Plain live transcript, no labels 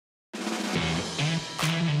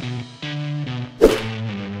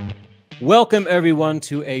Welcome, everyone,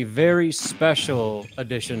 to a very special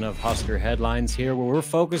edition of Husker Headlines here, where we're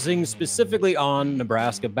focusing specifically on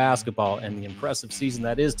Nebraska basketball and the impressive season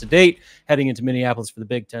that is to date, heading into Minneapolis for the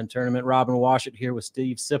Big Ten tournament. Robin Washut here with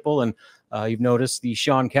Steve Sipple, and you've noticed the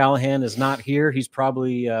Sean Callahan is not here. He's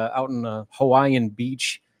probably out in a Hawaiian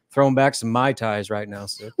beach throwing back some Mai Tais right now.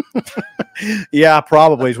 So. Yeah,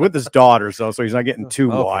 probably. He's with his daughters, though, so he's not getting too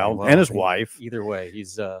wild, well, and his wife. Either way,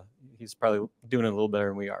 he's probably doing it a little better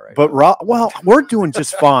than we are right now. But well, we're doing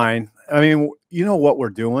just fine. I mean, you know what we're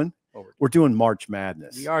doing? We're doing March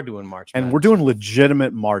Madness. We are doing March Madness. And we're doing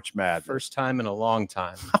legitimate March Madness. First time in a long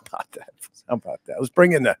time. How about that? Let's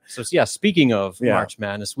bring in the... So, yeah, speaking of March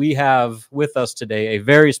Madness, we have with us today a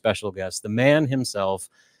very special guest, the man himself,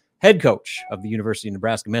 head coach of the University of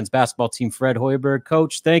Nebraska men's basketball team, Fred Hoiberg.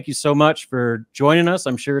 Coach, thank you so much for joining us.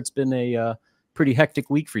 I'm sure it's been a pretty hectic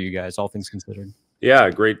week for you guys, all things considered.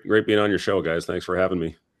 Yeah, great being on your show, guys. Thanks for having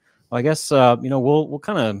me. Well, I guess we'll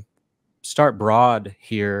kind of start broad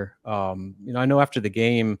here. I know after the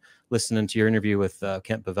game, listening to your interview with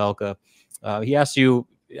Kent Pavelka, he asked you,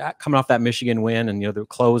 coming off that Michigan win and the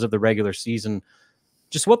close of the regular season,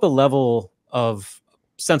 just what the level of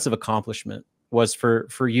sense of accomplishment was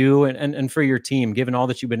for you and for your team, given all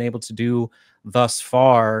that you've been able to do thus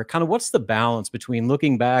far. Kind of what's the balance between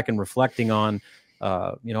looking back and reflecting on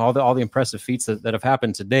all the impressive feats that have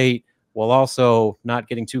happened to date, while also not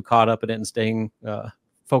getting too caught up in it and staying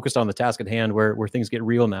focused on the task at hand, where things get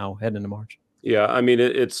real now heading into March. Yeah, I mean,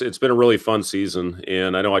 it's been a really fun season,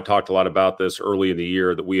 and I know I talked a lot about this early in the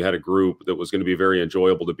year, that we had a group that was going to be very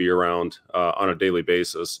enjoyable to be around on a daily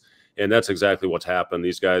basis, and that's exactly what's happened.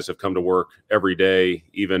 These guys have come to work every day,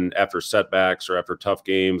 even after setbacks or after tough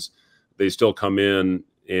games. They still come in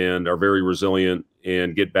and are very resilient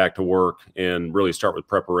and get back to work and really start with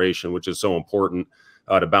preparation, which is so important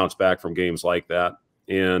to bounce back from games like that.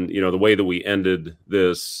 And, the way that we ended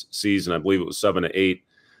this season, I believe it was 7-8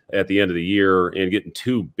 at the end of the year, and getting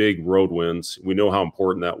 2 big road wins. We know how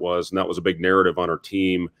important that was. And that was a big narrative on our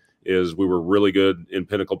team, is we were really good in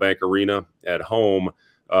Pinnacle Bank Arena at home.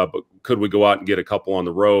 But could we go out and get a couple on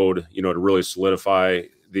the road, to really solidify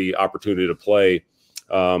the opportunity to play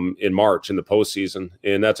in March in the postseason?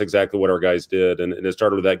 And that's exactly what our guys did. And it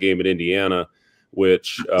started with that game at Indiana,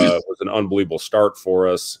 which was an unbelievable start for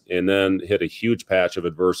us, and then hit a huge patch of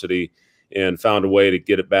adversity and found a way to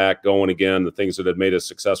get it back going again, the things that had made us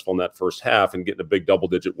successful in that first half, and getting a big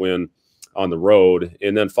double-digit win on the road.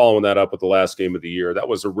 And then following that up with the last game of the year. That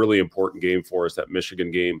was a really important game for us, that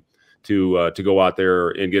Michigan game, to go out there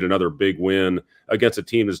and get another big win against a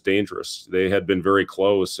team that's dangerous. They had been very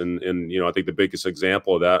close, and I think the biggest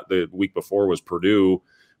example of that the week before was Purdue,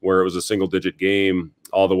 where it was a single-digit game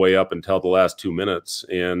all the way up until the last 2 minutes,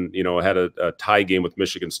 and had a tie game with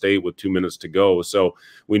Michigan State with 2 minutes to go. So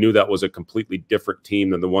we knew that was a completely different team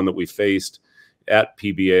than the one that we faced at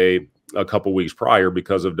PBA a couple weeks prior,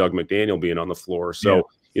 because of Doug McDaniel being on the floor. So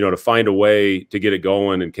to find a way to get it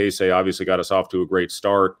going, and Casey obviously got us off to a great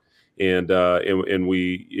start. And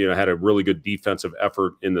we had a really good defensive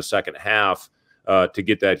effort in the second half to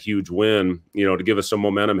get that huge win, to give us some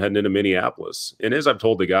momentum heading into Minneapolis. And as I've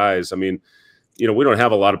told the guys, I mean, we don't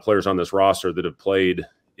have a lot of players on this roster that have played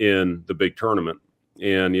in the big tournament.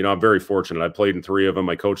 And, I'm very fortunate. I played in 3 of them.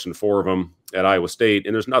 I coached in 4 of them at Iowa State,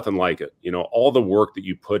 and there's nothing like it. All the work that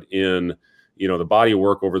you put in, the body of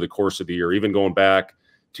work over the course of the year, even going back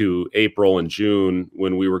to April and June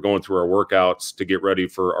when we were going through our workouts to get ready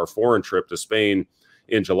for our foreign trip to Spain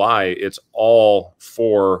in July, it's all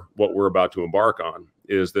for what we're about to embark on,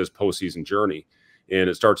 is this postseason journey. And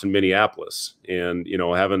it starts in Minneapolis. And,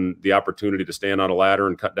 having the opportunity to stand on a ladder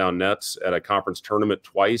and cut down nets at a conference tournament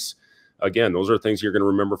twice, again, those are things you're going to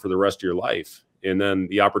remember for the rest of your life. And then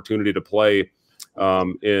the opportunity to play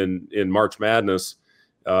in March Madness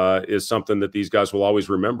is something that these guys will always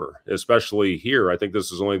remember, especially here. I think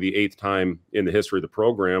this is only the 8th time in the history of the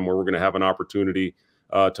program where we're going to have an opportunity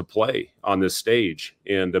to play on this stage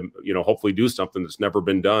and, hopefully do something that's never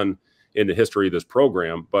been done in the history of this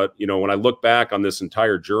program. But, when I look back on this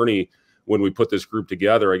entire journey, when we put this group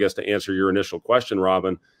together, I guess to answer your initial question,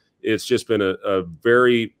 Robin, it's just been a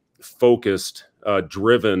very focused,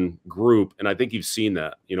 driven group. And I think you've seen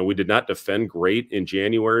that. We did not defend great in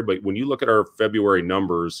January, but when you look at our February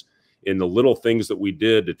numbers and the little things that we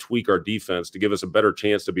did to tweak our defense to give us a better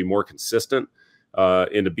chance to be more consistent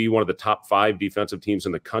and to be one of the top 5 defensive teams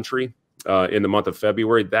in the country in the month of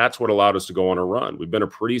February, that's what allowed us to go on a run. We've been a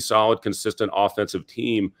pretty solid, consistent offensive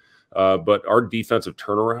team, but our defensive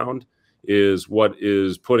turnaround is what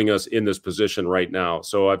is putting us in this position right now.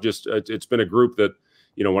 So it's been a group that,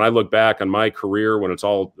 when I look back on my career, when it's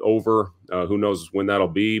all over, who knows when that'll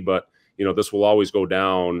be, but you know, this will always go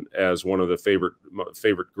down as one of the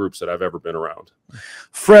favorite groups that I've ever been around.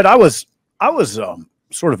 Fred, I was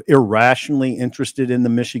sort of irrationally interested in the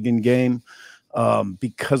Michigan game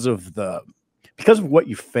because of what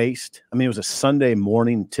you faced. I mean, it was a Sunday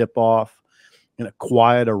morning tip-off in a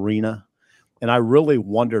quiet arena, and I really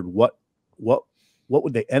wondered what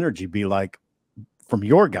would the energy be like from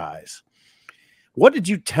your guys. What did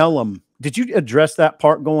you tell them? Did you address that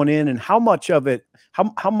part going in, and how much of it?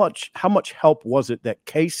 How much help was it that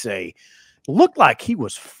Casey looked like he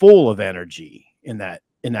was full of energy in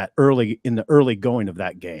the early going of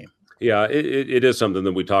that game? Yeah, it is something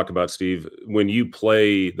that we talk about, Steve. When you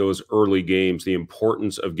play those early games, the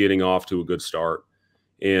importance of getting off to a good start,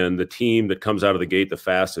 and the team that comes out of the gate the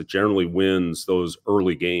fastest generally wins those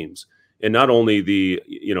early games. And not only the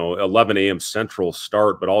 11 a.m. Central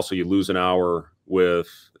start, but also you lose an hour with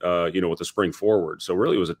with the spring forward. So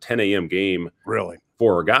really, it was a 10 a.m. game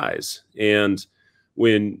for our guys. And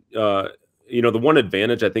when the one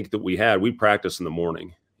advantage I think that we had, we practice in the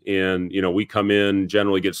morning. And, we come in,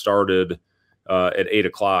 generally get started at 8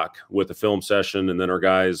 o'clock with a film session. And then our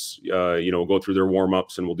guys, go through their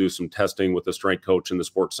warm-ups, and we'll do some testing with the strength coach in the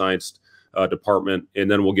sports science department. And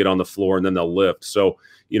then we'll get on the floor, and then they'll lift. So,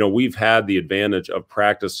 we've had the advantage of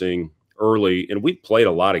practicing early, and we've played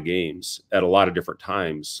a lot of games at a lot of different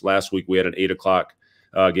times. Last week we had an 8 o'clock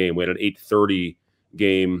game. We had an 8:30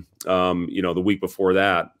 game, the week before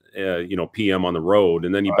that. PM on the road,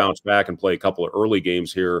 and then you bounce back and play a couple of early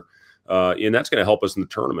games here. And that's going to help us in the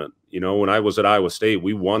tournament. When I was at Iowa State,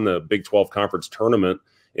 we won the Big 12 conference tournament,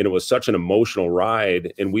 and it was such an emotional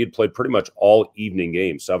ride. And we had played pretty much all evening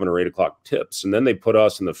games, 7 or 8 o'clock tips. And then they put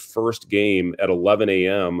us in the first game at 11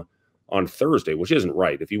 a.m. on Thursday, which isn't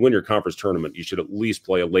right. If you win your conference tournament, you should at least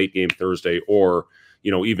play a late game Thursday or,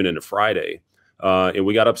 even into Friday. And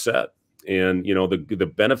we got upset. And,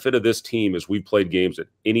 the benefit of this team is we played games at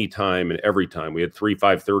any time and every time. We had 3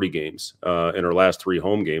 5:30 games in our last 3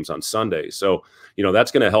 home games on Sunday. So,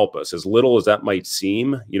 that's going to help us. As little as that might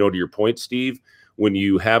seem, to your point, Steve, when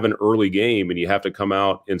you have an early game and you have to come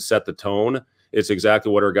out and set the tone, it's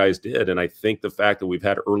exactly what our guys did. And I think the fact that we've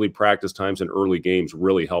had early practice times and early games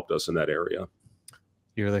really helped us in that area.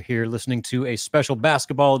 You're here listening to a special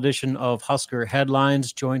basketball edition of Husker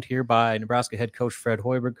Headlines, joined here by Nebraska head coach Fred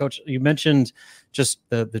Hoiberg. Coach, you mentioned just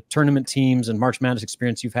the tournament teams and March Madness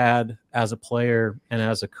experience you've had as a player and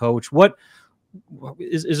as a coach. What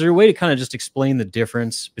is there a way to kind of just explain the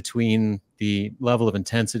difference between the level of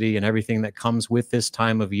intensity and everything that comes with this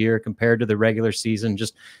time of year compared to the regular season,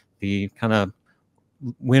 just the kind of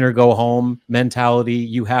win or go home mentality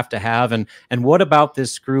you have to have? And what about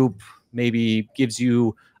this group maybe gives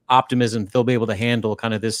you optimism they'll be able to handle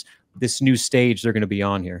kind of this new stage they're going to be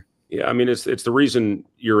on here? Yeah, I mean, it's the reason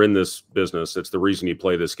you're in this business. It's the reason you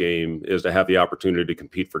play this game, is to have the opportunity to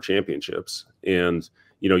compete for championships. And,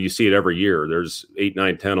 you see it every year. There's 8,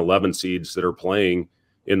 9, 10, 11 seeds that are playing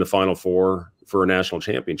in the Final Four for a national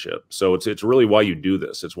championship. So it's really why you do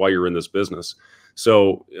this. It's why you're in this business.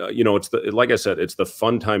 So, like I said, it's the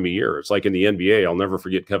fun time of year. It's like in the NBA. I'll never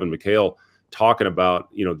forget Kevin McHale talking about,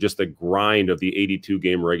 just the grind of the 82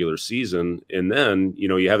 game regular season. And then,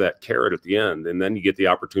 you have that carrot at the end, and then you get the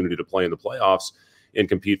opportunity to play in the playoffs and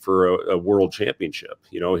compete for a world championship.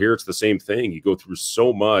 Here it's the same thing. You go through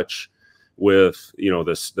so much with,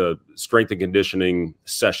 the strength and conditioning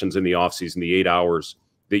sessions in the offseason, the 8 hours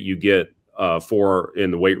that you get 4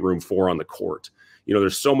 in the weight room, 4 on the court.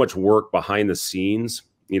 There's so much work behind the scenes.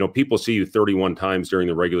 People see you 31 times during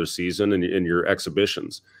the regular season and in your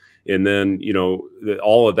exhibitions. And then,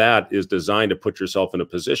 all of that is designed to put yourself in a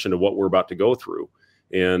position of what we're about to go through.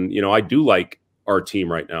 And, I do like our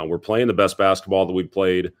team right now. We're playing the best basketball that we've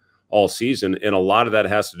played all season. And a lot of that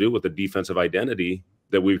has to do with the defensive identity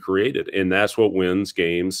that we've created. And that's what wins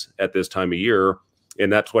games at this time of year.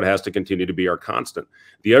 And that's what has to continue to be our constant.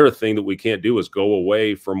 The other thing that we can't do is go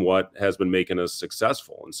away from what has been making us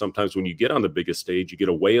successful. And sometimes when you get on the biggest stage, you get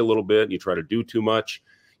away a little bit and you try to do too much.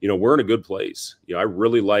 We're in a good place. I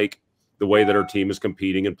really like the way that our team is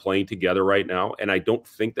competing and playing together right now. And I don't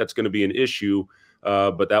think that's going to be an issue,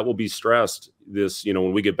 but that will be stressed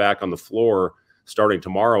when we get back on the floor starting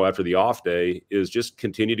tomorrow after the off day, is just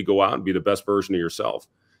continue to go out and be the best version of yourself.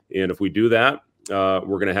 And if we do that,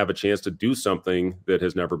 we're going to have a chance to do something that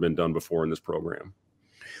has never been done before in this program.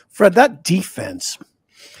 Fred, that defense,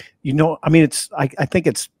 I think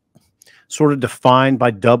it's sort of defined by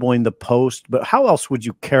doubling the post, but how else would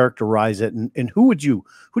you characterize it? And who would you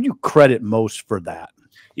credit most for that?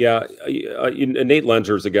 Yeah, Nate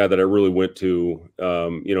Lenzer is the guy that I really went to.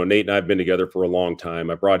 Nate and I have been together for a long time.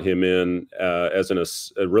 I brought him in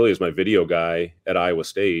really as my video guy at Iowa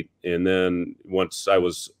State, and then once I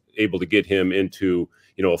was able to get him into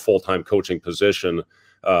a full-time coaching position,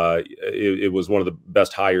 it was one of the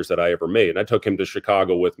best hires that I ever made. And I took him to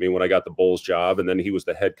Chicago with me when I got the Bulls job, and then he was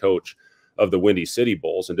the head coach of the Windy City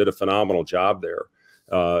Bulls and did a phenomenal job there.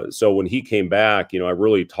 So when he came back, I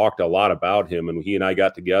really talked a lot about him, and he and I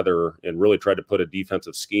got together and really tried to put a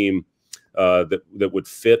defensive scheme that would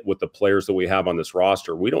fit with the players that we have on this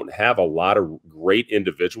roster. We don't have a lot of great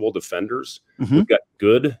individual defenders. Mm-hmm. We've got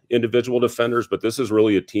good individual defenders, but this is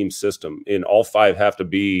really a team system, and all five have to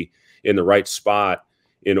be in the right spot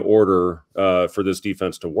in order for this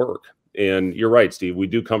defense to work. And you're right, Steve, we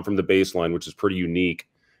do come from the baseline, which is pretty unique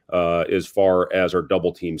as far as our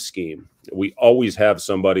double team scheme. We always have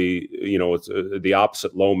somebody, it's the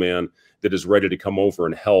opposite low man that is ready to come over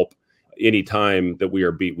and help anytime that we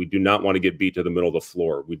are beat. We do not want to get beat to the middle of the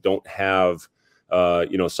floor. We don't have,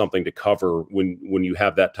 something to cover when you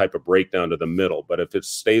have that type of breakdown to the middle. But if it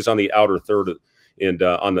stays on the outer third and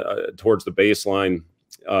towards the baseline,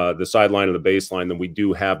 the sideline of the baseline, then we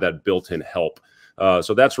do have that built-in help.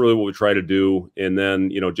 So that's really what we try to do. And then,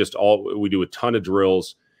 we do a ton of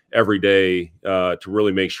drills every day to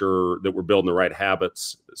really make sure that we're building the right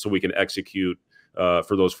habits so we can execute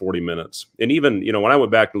for those 40 minutes. And even, when I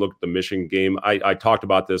went back and looked at the Michigan game, I talked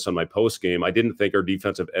about this on my post game. I didn't think our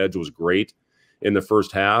defensive edge was great in the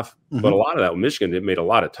first half, but a lot of that, Michigan made a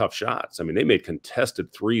lot of tough shots. I mean, they made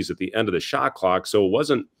contested threes at the end of the shot clock. So it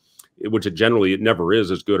wasn't, which it never is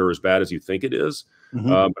as good or as bad as you think it is.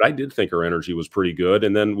 But I did think our energy was pretty good.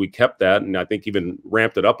 And then we kept that, and I think even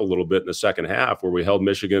ramped it up a little bit in the second half, where we held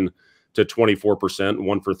Michigan to 24%,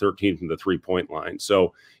 1 for 13 from the 3-point line.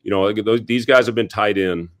 So, these guys have been tied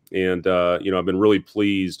in, and, I've been really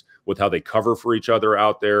pleased with how they cover for each other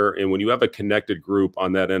out there. And when you have a connected group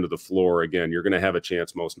on that end of the floor, again, you're going to have a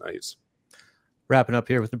chance most nights. Wrapping up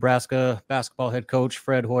here with Nebraska basketball head coach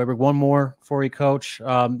Fred Hoiberg. One more for you, Coach.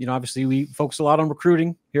 Obviously we focus a lot on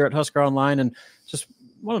recruiting here at Husker Online, and just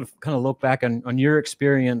wanted to kind of look back on your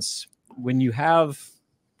experience when you have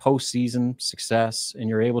postseason success and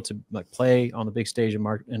you're able to play on the big stage in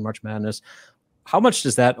March Madness. How much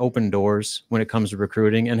does that open doors when it comes to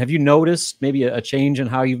recruiting? And have you noticed maybe a change in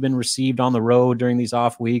how you've been received on the road during these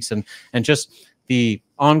off weeks, and just the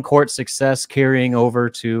on-court success carrying over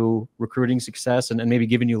to recruiting success and maybe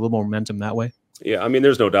giving you a little more momentum that way? Yeah, I mean,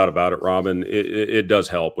 there's no doubt about it, Robin. It does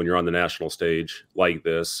help when you're on the national stage like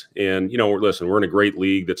this. And, listen, we're in a great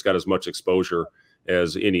league that's got as much exposure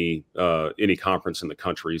as any conference in the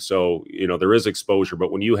country. So, there is exposure,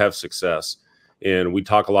 but when you have success, and we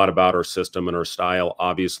talk a lot about our system and our style,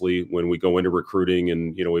 obviously, when we go into recruiting,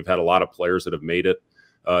 and, we've had a lot of players that have made it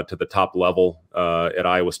to the top level at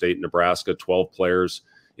Iowa State and Nebraska. 12 players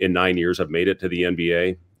in 9 years have made it to the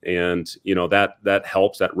NBA. And, that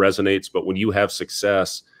helps, that resonates. But when you have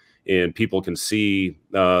success and people can see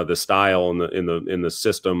the style in the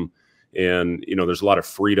system, and, there's a lot of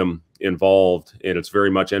freedom involved, and it's very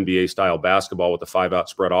much NBA style basketball with the 5-out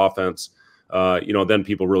spread offense, then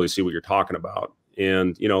people really see what you're talking about.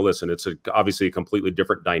 And, listen, it's obviously a completely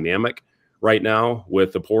different dynamic right now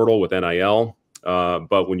with the portal, with NIL.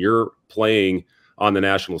 But when you're playing on the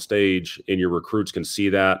national stage and your recruits can see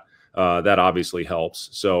that, that obviously helps.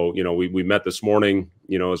 So, we met this morning,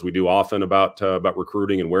 as we do often about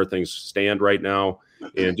recruiting and where things stand right now,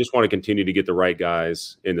 and just want to continue to get the right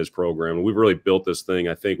guys in this program. And we've really built this thing,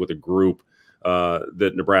 I think, with a group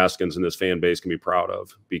that Nebraskans and this fan base can be proud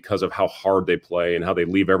of, because of how hard they play and how they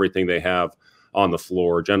leave everything they have on the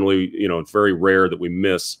floor. Generally, it's very rare that we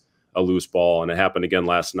miss a loose ball, and it happened again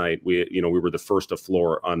last night. We were the first to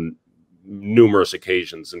floor on numerous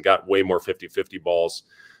occasions and got way more 50-50 balls,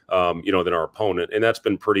 than our opponent. And that's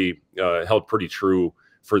been held pretty true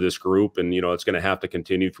for this group. And, it's going to have to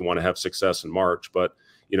continue if we want to have success in March. But,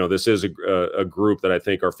 this is a group that I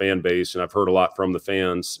think our fan base, and I've heard a lot from the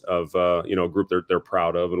fans of, a group they're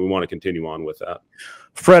proud of, and we want to continue on with that.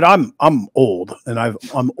 Fred, I'm old, and I'm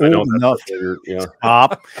old enough.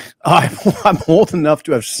 Stop. I'm old enough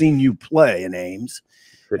to have seen you play in Ames.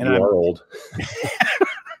 And you are old.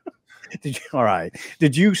 All right.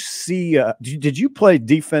 Did you see? Did you play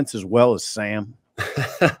defense as well as Sam?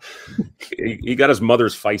 He got his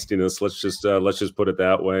mother's feistiness. Let's just put it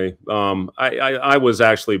that way. I was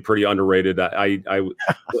actually pretty underrated.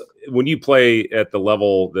 When you play at the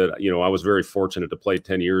level that I was very fortunate to play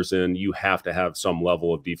 10 years in, you have to have some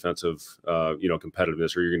level of defensive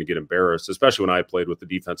competitiveness, or you're going to get embarrassed. Especially when I played with the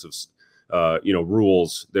defensive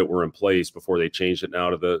rules that were in place before they changed it now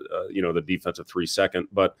to the defensive 3-second.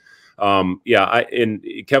 But and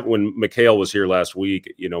Kevin, when Mikhail was here last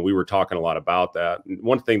week, we were talking a lot about that. And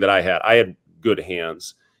one thing that I had good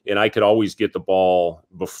hands, and I could always get the ball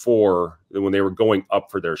before when they were going up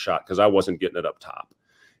for their shot because I wasn't getting it up top.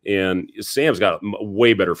 And Sam's got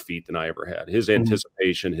way better feet than I ever had. His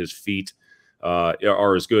anticipation, his feet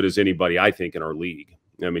are as good as anybody, I think, in our league.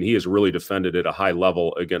 I mean, he has really defended at a high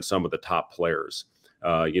level against some of the top players.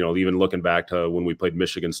 Even looking back to when we played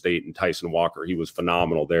Michigan State and Tyson Walker, he was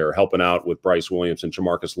phenomenal there, helping out with Bryce Williams and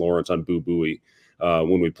Jamarcus Lawrence on Boo Buie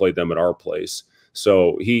when we played them at our place.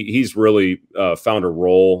 So he's really found a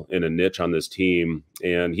role and a niche on this team,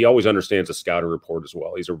 and he always understands the scouting report as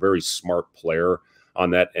well. He's a very smart player on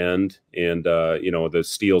that end, and the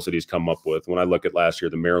steals that he's come up with. When I look at last year,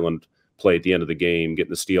 the Maryland play at the end of the game,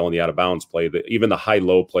 getting the steal on the out-of-bounds play, even the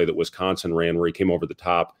high-low play that Wisconsin ran where he came over the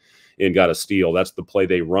top and got a steal, that's the play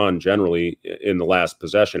they run generally in the last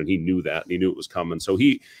possession, and he knew that, and he knew it was coming. So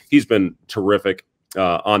he's been terrific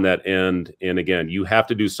on that end, and again, you have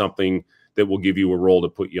to do something that will give you a role to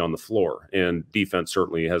put you on the floor, and defense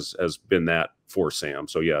certainly has been that for Sam.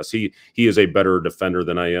 So yes, he is a better defender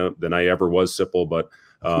than I ever was, Sipple, but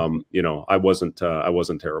I wasn't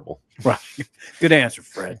terrible. Right. Good answer,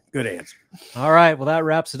 Fred. Good answer. All right. Well, that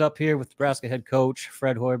wraps it up here with Nebraska head coach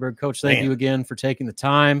Fred Hoiberg. Coach, thank you again for taking the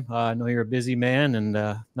time. I know you're a busy man, and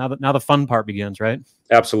now the fun part begins, right?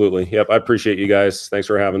 Absolutely. Yep. I appreciate you guys. Thanks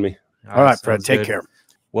for having me. All right, Fred. Take care.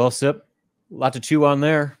 Well, Sip, a lot to chew on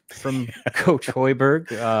there from Coach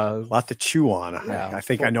Hoiberg. A lot to chew on. Yeah. I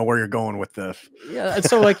think I know where you're going with this. Yeah. And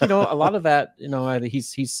so, a lot of that,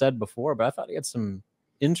 he's said before, but I thought he had some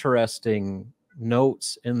interesting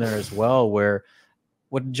notes in there as well, where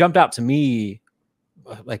what jumped out to me,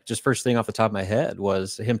 just first thing off the top of my head,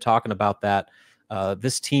 was him talking about that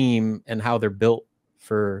this team and how they're built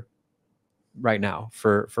for right now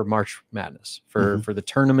for March Madness, for the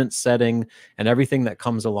tournament setting and everything that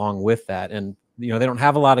comes along with that. And they don't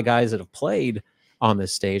have a lot of guys that have played on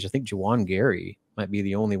this stage. I think Juwan Gary might be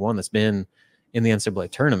the only one that's been in the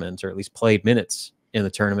NCAA tournament, or at least played minutes in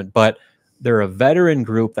the tournament, but they're a veteran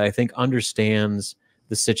group that I think understands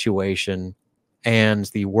the situation and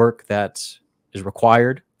the work that is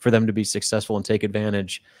required for them to be successful and take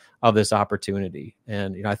advantage of this opportunity.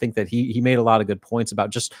 And, I think that he made a lot of good points about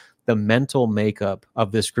just the mental makeup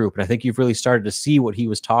of this group. And I think you've really started to see what he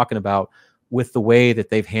was talking about with the way that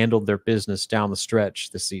they've handled their business down the stretch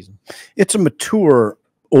this season. It's a mature,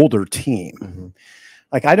 older team.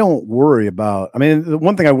 I don't worry about, the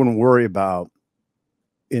one thing I wouldn't worry about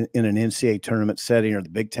in an NCAA tournament setting or the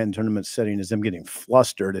Big Ten tournament setting is them getting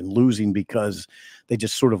flustered and losing because they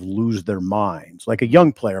just sort of lose their minds, like a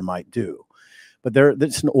young player might do. But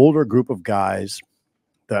it's an older group of guys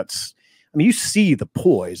you see the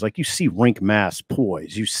poise, you see Rink Mass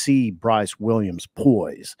poise, you see Bryce Williams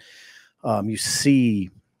poise, you see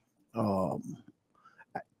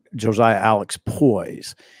Josiah Alex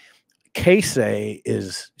poise. Casey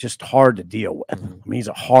is just hard to deal with. He's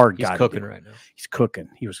a hard guy. He's cooking right now. He's cooking.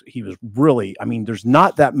 He was really, there's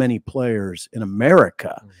not that many players in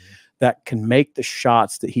America that can make the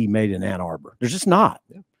shots that he made in Ann Arbor. There's just not.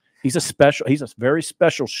 Yeah. He's a very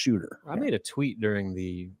special shooter. I made a tweet during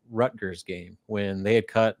the Rutgers game when they had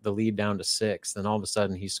cut the lead down to 6. Then all of a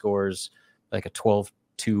sudden he scores like a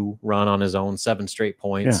 12-2 run on his own, 7 straight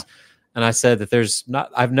points. Yeah. And I said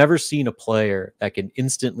that I've never seen a player that can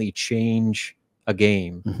instantly change a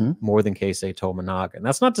game more than Keisei Tominaga. And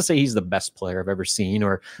that's not to say he's the best player I've ever seen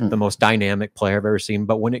or the most dynamic player I've ever seen.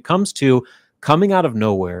 But when it comes to coming out of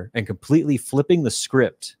nowhere and completely flipping the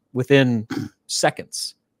script within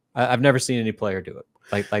seconds, I've never seen any player do it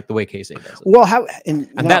like the way Keisei does it. Well,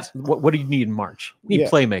 that's what do you need in March? You need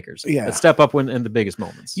playmakers that step up in the biggest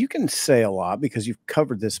moments. You can say a lot because you've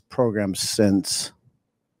covered this program since...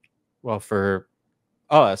 Well, for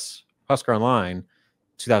us, Husker Online,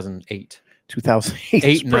 2008.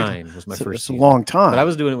 2008. 8-9 was my first. It's a long time. But I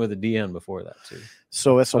was doing it with a DN before that too.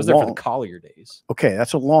 So I was there for the Collier days. Okay,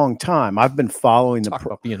 that's a long time. I've been following Talk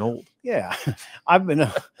about being old. Yeah, I've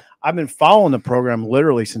been following the program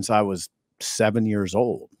literally since I was 7 years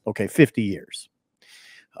old. Okay, 50 years.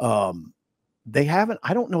 They haven't.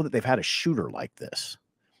 I don't know that they've had a shooter like this.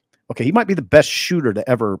 Okay, he might be the best shooter to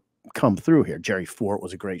ever come through here. Jerry Fort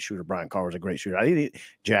was a great shooter. Brian Carr was a great shooter. I think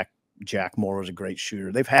Jack Moore was a great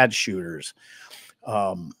shooter. They've had shooters,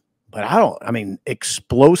 but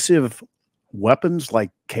explosive weapons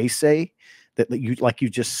like Keisei that you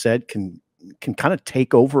just said can kind of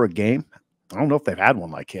take over a game. I don't know if they've had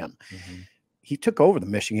one like him. He took over the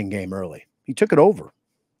Michigan game early. He took it over.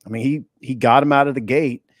 He got him out of the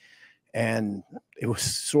gate, And it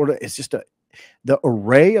was it's just the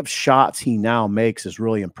array of shots he now makes is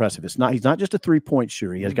really impressive. He's not just a 3-point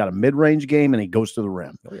shooter. He has got a mid-range game and he goes to the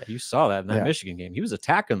rim. Oh yeah, you saw that in that Michigan game. He was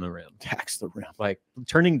attacking the rim. Attacks the rim. Like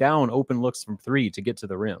turning down open looks from 3 to get to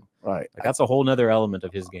the rim. Right. Like that's a whole nother element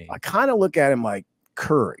of his game. I kind of look at him like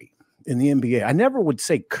Curry in the NBA. I never would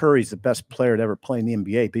say Curry's the best player to ever play in the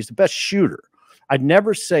NBA, but he's the best shooter. I'd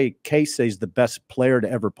never say Casey's the best player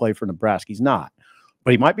to ever play for Nebraska. He's not,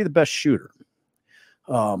 but he might be the best shooter.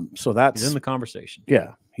 So that's he's in the conversation.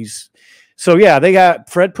 Yeah. They got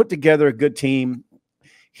Fred put together a good team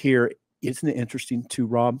here. Isn't it interesting too,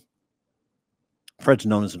 Rob? Fred's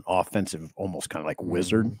known as an offensive, almost kind of like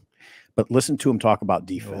wizard, but listen to him talk about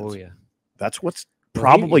defense. Oh yeah. That's what's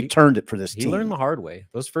probably turned it for this team. He learned the hard way.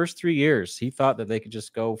 Those first 3 years, he thought that they could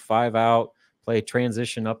just go 5 out, play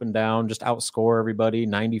transition up and down, just outscore everybody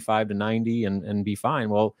 95-90 and be fine.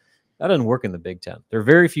 Well, that doesn't work in the Big Ten. There are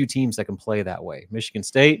very few teams that can play that way. Michigan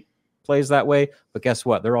State plays that way, but guess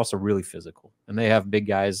what? They're also really physical, and they have big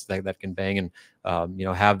guys that can bang and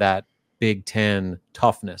have that Big Ten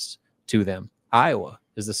toughness to them. Iowa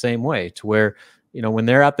is the same way, to where when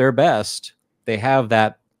they're at their best, they have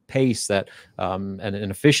that pace, that and an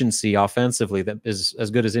efficiency offensively that is as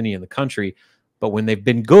good as any in the country. But when they've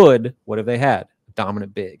been good, what have they had?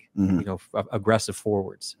 Dominant big, aggressive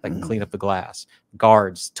forwards that can clean up the glass,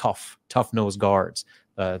 guards, tough nose guards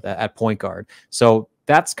at point guard. So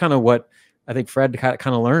that's kind of what I think Fred kind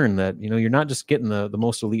of learned, that you're not just getting the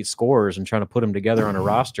most elite scorers and trying to put them together on a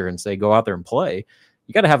roster and say go out there and play.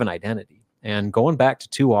 You got to have an identity. And going back to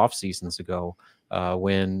 2 off seasons ago,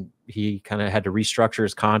 when he kind of had to restructure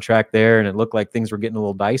his contract there, and it looked like things were getting a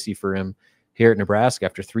little dicey for him here at Nebraska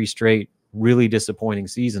after 3 straight really disappointing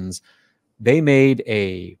seasons, they made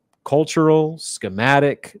a cultural,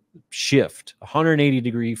 schematic shift,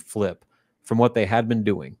 180-degree flip from what they had been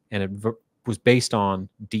doing. And it was based on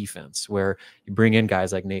defense, where you bring in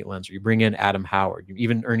guys like Nate Lenzer, you bring in Adam Howard,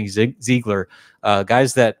 even Ernie Ziegler,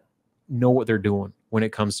 guys that know what they're doing when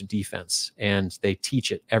it comes to defense, and they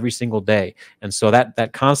teach it every single day. And so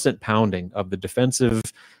that constant pounding of the defensive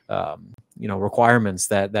requirements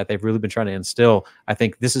that they've really been trying to instill, I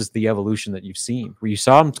think this is the evolution that you've seen, where you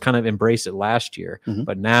saw them kind of embrace it last year,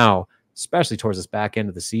 but now, especially towards this back end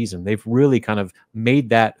of the season, they've really kind of made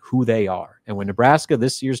that who they are. And when Nebraska,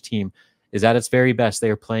 this year's team, is at its very best, they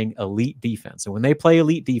are playing elite defense. And when they play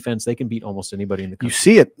elite defense, they can beat almost anybody in the country. You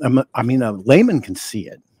see it. I mean, a layman can see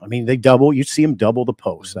it. I mean, you see them double the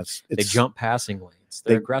post. They jump passing lanes.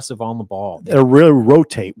 They're aggressive on the ball. They really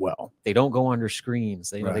rotate well. They don't go under screens.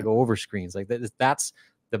 They go over screens. Like that's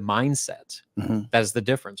the mindset. That is the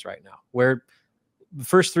difference right now. Where the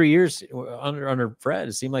first 3 years under Fred,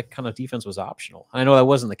 it seemed like kind of defense was optional. I know that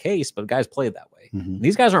wasn't the case, but guys played that way.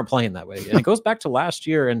 These guys aren't playing that way. And it goes back to last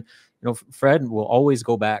year. And Fred will always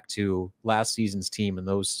go back to last season's team and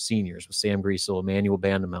those seniors with Sam Griesel, Emmanuel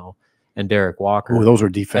Bandamel, and Derek Walker. Oh, those are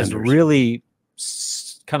defenders. As really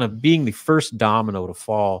kind of being the first domino to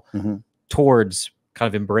fall towards kind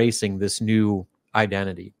of embracing this new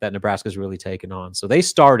identity that Nebraska's really taken on. So they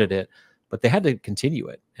started it, but they had to continue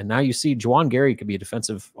it. And now you see Juwan Gary could be a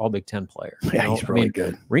defensive all Big Ten player. Yeah, he's really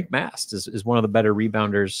good. Rink Mast is one of the better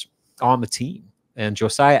rebounders on the team. And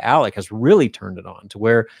Josiah Alec has really turned it on to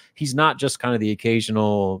where he's not just kind of the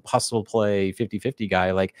occasional hustle play 50-50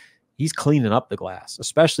 guy. Like, he's cleaning up the glass,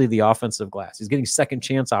 especially the offensive glass. He's getting second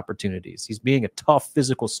chance opportunities. He's being a tough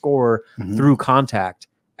physical scorer through contact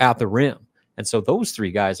at the rim. And so those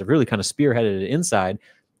 3 guys have really kind of spearheaded it inside.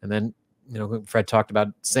 And then, Fred talked about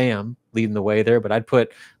Sam leading the way there, but I'd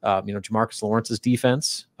put, Jamarcus Lawrence's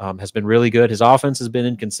defense has been really good. His offense has been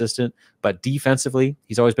inconsistent, but defensively,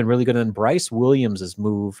 he's always been really good. And then Bryce Williams's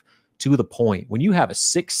move to the point, when you have a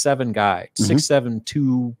 6'7" guy, 6'7",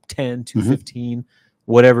 210, 215,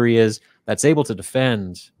 whatever he is, that's able to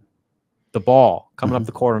defend the ball coming up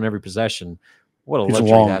the court on every possession, what a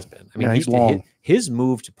luxury that's been. I mean, his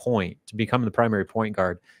move to point, to become the primary point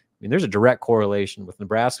guard, I mean, there's a direct correlation with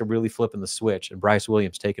Nebraska really flipping the switch and Bryce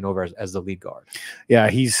Williams taking over as the lead guard. Yeah,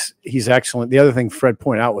 he's excellent. The other thing Fred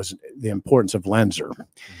pointed out was the importance of Lenzer.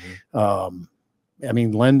 I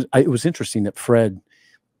mean, it was interesting that Fred,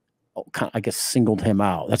 I guess, singled him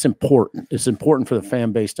out. That's important. It's important for the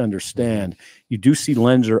fan base to understand. You do see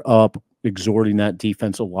Lenzer up, exhorting that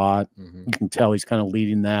defense a lot. You can tell he's kind of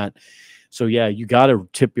leading that. So, yeah, you got to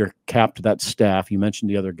tip your cap to that staff. You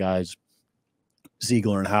mentioned the other guys,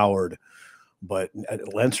 Ziegler and Howard, but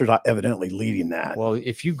Lenzer's evidently leading that. Well,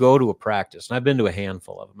 if you go to a practice, and I've been to a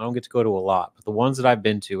handful of them, I don't get to go to a lot, but the ones that I've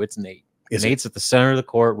been to, it's Nate. Nate's at the center of the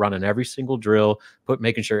court, running every single drill,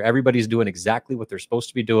 making sure everybody's doing exactly what they're supposed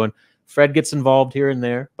to be doing. Fred gets involved here and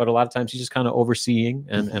there, but a lot of times he's just kind of overseeing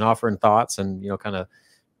and offering thoughts and, kind of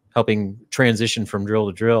helping transition from drill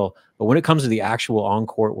to drill. But when it comes to the actual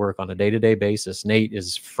on-court work on a day-to-day basis, Nate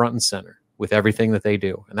is front and center with everything that they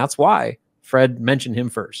do. And that's why Fred mentioned him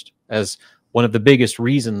first as one of the biggest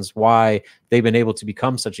reasons why they've been able to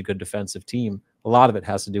become such a good defensive team. A lot of it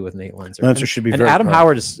has to do with Nate Lenzer. Lenzer should be and very Adam proud.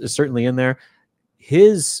 Howard is certainly in there.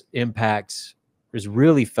 His impact is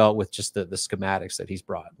really felt with just the schematics that he's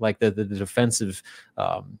brought, like the defensive,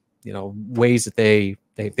 ways that they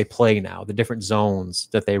play now, the different zones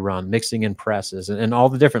that they run, mixing in presses and all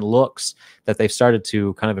the different looks that they've started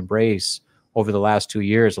to kind of embrace over the last 2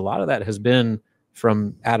 years. A lot of that has been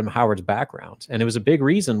from Adam Howard's background. And it was a big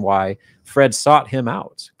reason why Fred sought him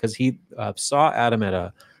out, because he saw Adam at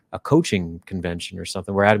a coaching convention or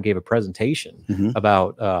something where Adam gave a presentation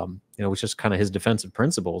about, which just kind of his defensive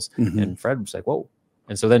principles. And Fred was like, whoa.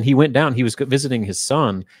 And so then he went down, he was visiting his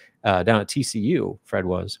son down at TCU, Fred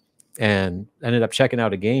was, and ended up checking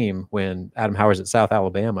out a game when Adam Howard's at South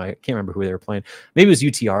Alabama. I can't remember who they were playing. Maybe it was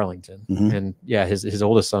UT Arlington. And yeah, his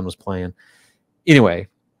oldest son was playing. Anyway,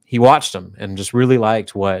 he watched him and just really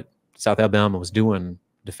liked what South Alabama was doing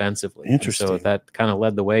defensively. Interesting. And so that kind of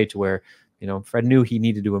led the way to where, Fred knew he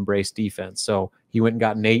needed to embrace defense. So he went and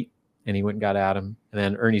got Nate and he went and got Adam. And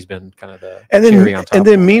then Ernie's been kind of the cherry on top. And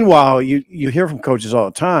then meanwhile, you hear from coaches all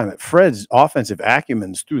the time that Fred's offensive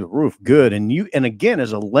acumen's through the roof good. And again,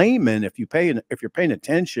 as a layman, if you're paying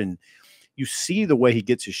attention, you see the way he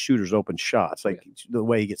gets his shooters open shots, like the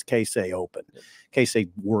way he gets Casey open. Casey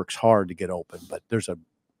works hard to get open, but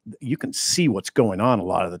you can see what's going on a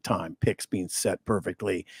lot of the time. Picks being set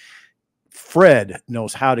perfectly. Fred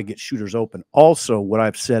knows how to get shooters open. Also, what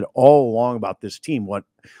I've said all along about this team, what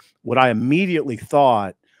I immediately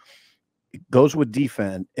thought, it goes with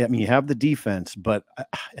defense. I mean, you have the defense, but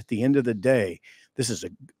at the end of the day, this is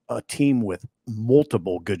a team with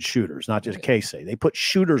multiple good shooters, not just Casey. They put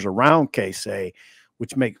shooters around Casey,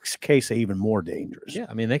 which makes Casey even more dangerous. Yeah,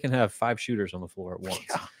 I mean, they can have 5 shooters on the floor at once.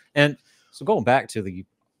 Yeah. And so going back to the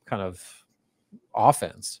kind of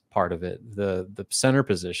offense part of it, the center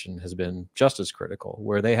position has been just as critical,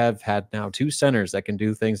 where they have had now 2 centers that can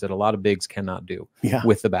do things that a lot of bigs cannot do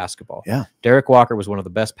with the basketball. Yeah. Derek Walker was one of the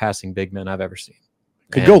best passing big men I've ever seen.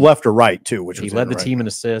 Could go left or right too, which he led the team in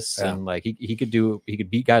assists, and like he could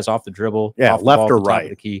beat guys off the dribble, left or right,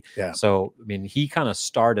 the key. So I mean, he kind of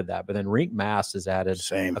started that, but then Rink Mass has added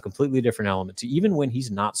a completely different element to, even when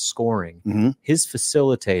he's not scoring, his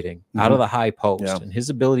facilitating out of the high post and his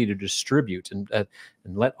ability to distribute and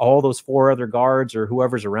let all those 4 other guards or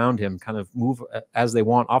whoever's around him kind of move as they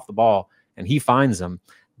want off the ball, and he finds them.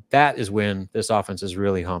 That is when this offense is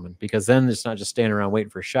really humming, because then it's not just standing around waiting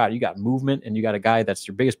for a shot. You got movement, and you got a guy that's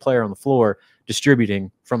your biggest player on the floor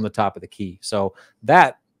distributing from the top of the key. So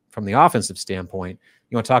that, from the offensive standpoint,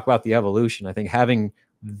 you want to talk about the evolution. I think having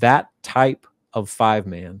that type of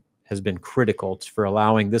 5-man has been critical for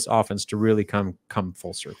allowing this offense to really come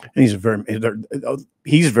full circle. And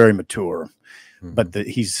he's very mature. But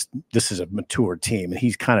this is a mature team, and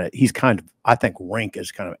he's kind of I think Rink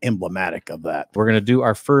is kind of emblematic of that. We're going to do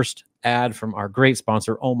our first ad from our great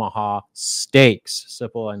sponsor, Omaha Steaks.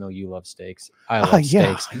 Sipple, I know you love steaks. I love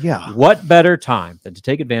steaks. Yeah. What better time than to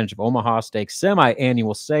take advantage of Omaha Steaks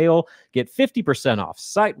semi-annual sale? Get 50% off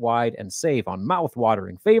site-wide and save on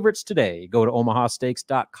mouth-watering favorites today. Go to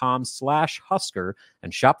omahasteaks.com/Husker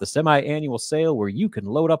and shop the semi-annual sale, where you can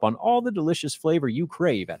load up on all the delicious flavor you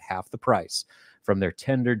crave at half the price. From their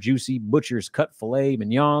tender, juicy butcher's cut filet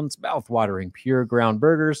mignons, mouth-watering pure ground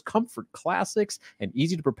burgers, comfort classics, and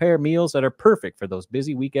easy-to-prepare meals that are perfect for those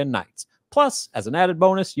busy weekend nights. Plus, as an added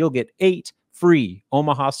bonus, you'll get 8 free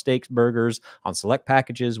Omaha Steaks burgers on select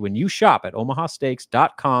packages when you shop at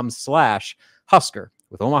omahasteaks.com/Husker.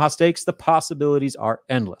 With Omaha Steaks, the possibilities are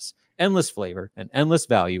endless. Endless flavor and endless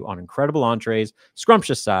value on incredible entrees,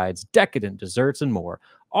 scrumptious sides, decadent desserts, and more.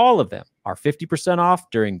 All of them are 50% off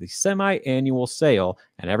during the semi-annual sale,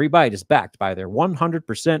 and every bite is backed by their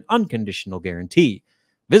 100% unconditional guarantee.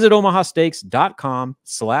 Visit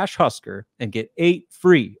omahasteaks.com/Husker and get 8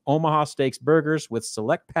 free Omaha Steaks burgers with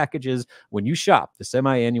select packages when you shop the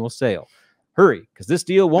semi-annual sale. Hurry, because this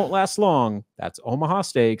deal won't last long. That's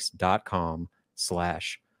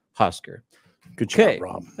omahasteaks.com/Husker. Good job,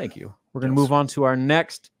 Rob. Thank you. We're going to move on to our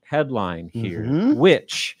next headline here,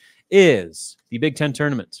 which is the Big Ten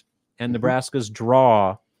tournament and Nebraska's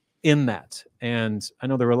draw in that. And I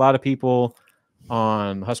know there were a lot of people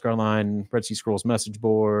on Husker Online, Red Sea Scrolls message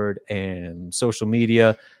board, and social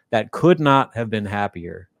media that could not have been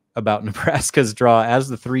happier about Nebraska's draw as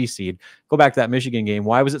the 3 seed. Go back to that Michigan game.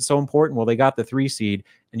 Why was it so important? Well, they got the 3 seed,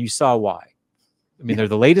 and you saw why. I mean, they're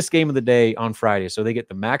the latest game of the day on Friday, so they get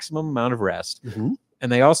the maximum amount of rest.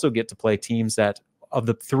 And they also get to play teams that, of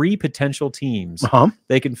the 3 potential teams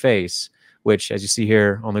they can face, which, as you see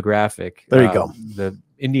here on the graphic, there you go. The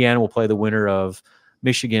Indiana will play the winner of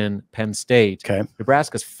Michigan, Penn State. Okay.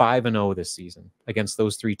 Nebraska's 5-0 this season against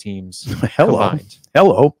those 3 teams combined.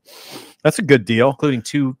 Hello. That's a good deal. Including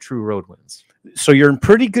 2 true road wins. So you're in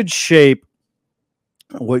pretty good shape.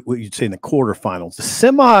 What you'd say in the quarterfinals.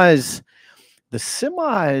 The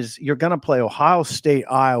semis, you're going to play Ohio State,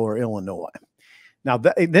 Iowa, or Illinois. Now,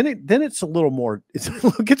 then it's a little more.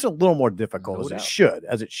 It gets a little more difficult, as it should.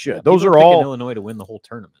 Yeah, those are all Illinois to win the whole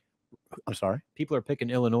tournament. I'm sorry. People are picking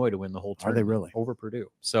Illinois to win the whole tournament. Are they really? Over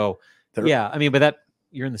Purdue? So yeah, I mean, but that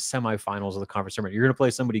you're in the semifinals of the conference tournament. You're going to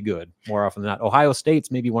play somebody good more often than not. Ohio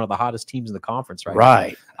State's maybe one of the hottest teams in the conference right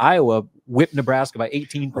now. Iowa whipped Nebraska by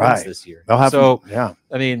 18 points this year. I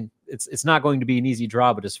mean, it's not going to be an easy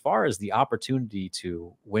draw, but as far as the opportunity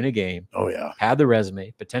to win a game, have the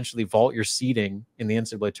resume, potentially vault your seeding in the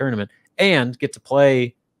NCAA tournament, and get to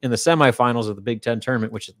play in the semifinals of the Big Ten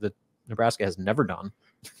tournament, which the Nebraska has never done.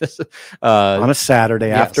 On a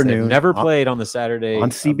Saturday afternoon. Never played on the Saturday on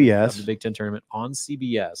CBS. Of the Big Ten tournament on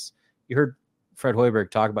CBS. You heard Fred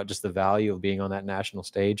Hoiberg talk about just the value of being on that national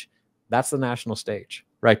stage. That's the national stage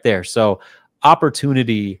right there. So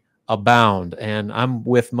opportunity abound, and I'm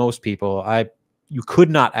with most people. You could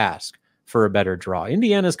not ask for a better draw.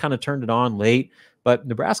 Indiana's kind of turned it on late, but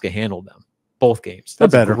Nebraska handled them both games.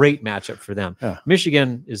 That's a great matchup for them. Yeah.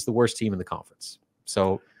 Michigan is the worst team in the conference.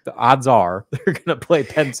 So the odds are they're going to play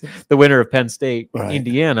the winner of Penn State,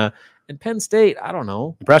 Indiana. And Penn State, I don't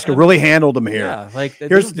know. Nebraska really handled them here. Yeah, like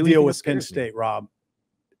here's the deal with Penn State, Rob.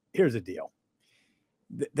 Here's the deal.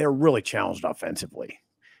 They're really challenged offensively.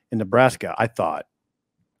 In Nebraska, I thought,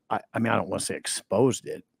 I mean, I don't want to say exposed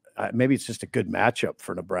it. Maybe it's just a good matchup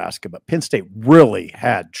for Nebraska, but Penn State really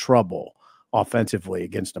had trouble offensively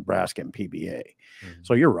against Nebraska and PBA.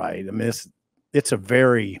 So you're right. I mean, it's a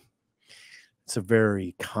very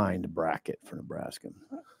kind bracket for Nebraska.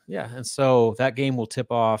 Yeah, and so that game will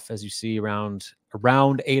tip off, as you see, around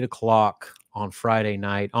 8 o'clock on Friday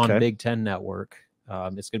night on Big Ten Network.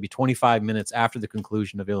 It's going to be 25 minutes after the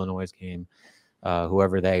conclusion of Illinois' game,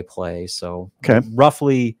 whoever they play. So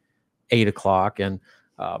roughly 8 o'clock. And,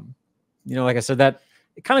 like I said, that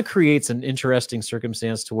it kind of creates an interesting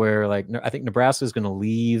circumstance to where, like, I think Nebraska is going to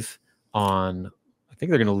leave they're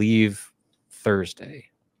going to leave Thursday,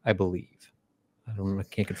 I believe. I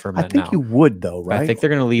can't confirm that now. I think you would, though, right? I think they're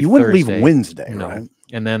going to leave. You wouldn't Thursday. Leave Wednesday, right?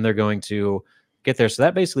 And then they're going to get there. So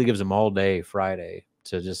that basically gives them all day Friday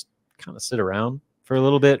to just kind of sit around for a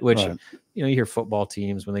little bit. Which you hear football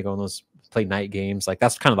teams when they go on those play night games, like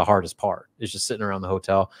that's kind of the hardest part is just sitting around the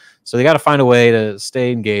hotel. So they got to find a way to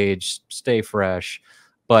stay engaged, stay fresh,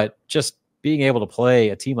 but just being able to play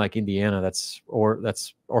a team like Indiana, or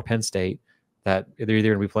Penn State, that they're either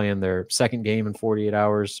going to be playing their second game in 48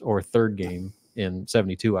 hours or third game in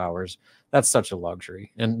 72 hours. That's such a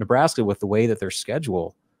luxury. And Nebraska, with the way that their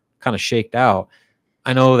schedule kind of shaked out,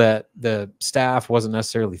 I know that the staff wasn't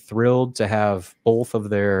necessarily thrilled to have both of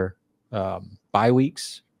their bye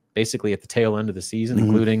weeks basically at the tail end of the season,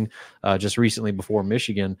 including just recently before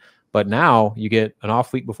Michigan. But now you get an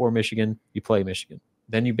off week before Michigan, you play Michigan.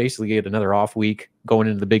 Then you basically get another off week going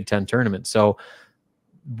into the Big Ten tournament. So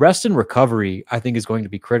rest and recovery, I think, is going to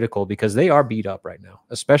be critical because they are beat up right now,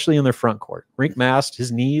 especially in their front court. Rink Mast,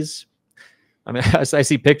 his knees. I mean, I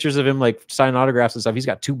see pictures of him like signing autographs and stuff. He's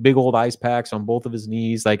got 2 big old ice packs on both of his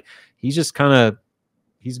knees. Like he's just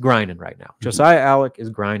he's grinding right now. Josiah Alec is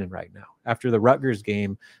grinding right now. After the Rutgers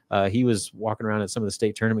game, he was walking around at some of the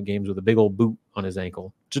state tournament games with a big old boot on his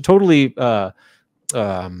ankle. Totally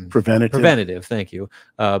preventative. Thank you.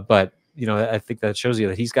 But I think that shows you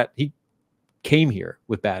that he came here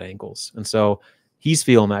with bad ankles. And so he's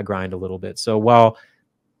feeling that grind a little bit. So while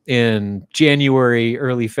in January,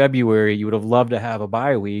 early February, you would have loved to have a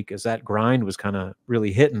bye week as that grind was kind of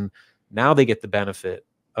really hitting. Now they get the benefit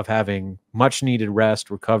of having much needed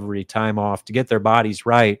rest, recovery, time off to get their bodies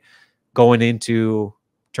right going into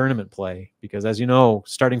tournament play. Because as you know,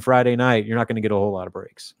 starting Friday night, you're not going to get a whole lot of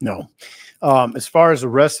breaks. No. As far as the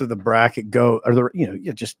rest of the bracket go,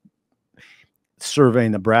 just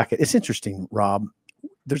surveying the bracket. It's interesting, Rob.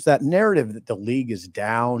 There's that narrative that the league is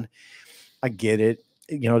down. I get it.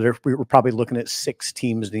 We were probably looking at 6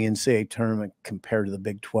 teams in the NCAA tournament compared to the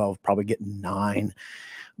Big 12, probably getting 9.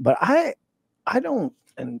 But I don't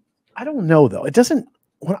know though. It doesn't.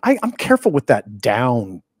 I'm careful with that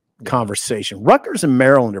down conversation. Rutgers and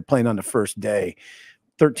Maryland are playing on the first day.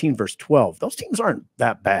 13 versus 12. Those teams aren't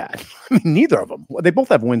that bad. I mean, neither of them. They both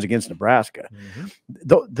have wins against Nebraska.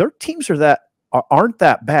 Their teams aren't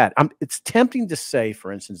that bad. It's tempting to say,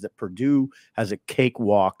 for instance, that Purdue has a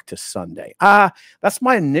cakewalk to Sunday. That's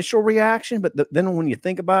my initial reaction. But then when you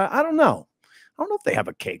think about it, I don't know. I don't know if they have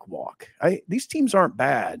a cakewalk. These teams aren't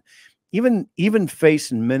bad. Even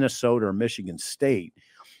facing Minnesota or Michigan State,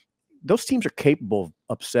 those teams are capable of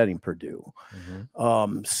upsetting Purdue.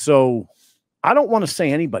 So I don't want to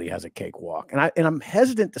say anybody has a cakewalk, and I'm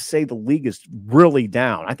hesitant to say the league is really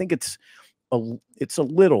down. I think it's a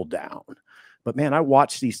little down, but man, I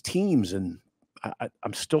watch these teams and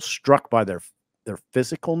I'm still struck by their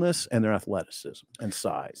physicalness and their athleticism and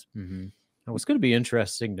size. Now, what's going to be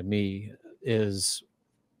interesting to me is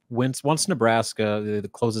once Nebraska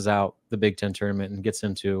closes out the Big Ten tournament and gets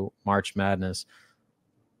into March Madness,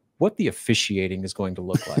 what the officiating is going to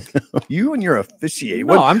look like. You and your officiating.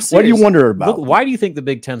 No, I'm serious. What do you wonder about? Look, why do you think the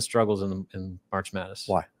Big Ten struggles in March Madness?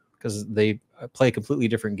 Why? Because they play a completely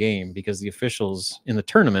different game, because the officials in the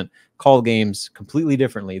tournament call games completely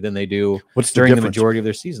differently than they do during the majority of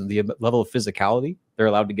their season. The level of physicality they're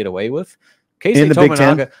allowed to get away with. Keisei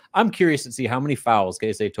Tominaga, I'm curious to see how many fouls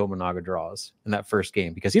Keisei Tominaga draws in that first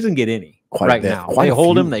game, because he doesn't get any right now. They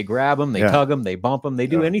hold him, they grab him, they tug him, they bump him, they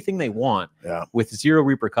do anything they want with zero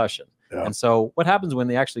repercussion. And so what happens when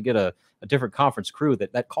they actually get a different conference crew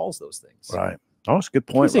that calls those things? Right. Oh, that's a good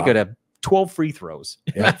point. They could have 12 free throws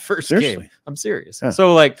in that first game. I'm serious.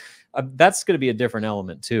 So like that's going to be a different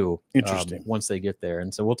element too. Interesting. Once they get there.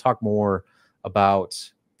 And so we'll talk more about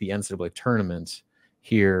the NCAA tournament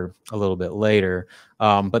here a little bit later.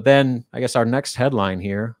 But then I guess our next headline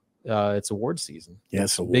here, it's award season.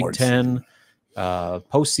 Yes, Big Ten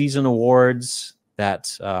postseason awards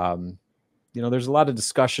that, there's a lot of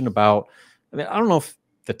discussion about. I mean, I don't know if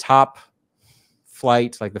the top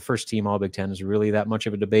flight, like the first team All Big Ten, is really that much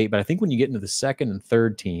of a debate, but I think when you get into the second and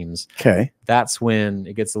third teams, that's when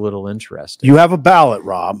it gets a little interesting. You have a ballot,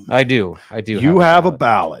 Rob. I do. You have a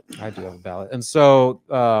ballot. I do have a ballot. And so,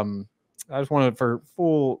 I just wanted, for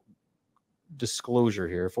full disclosure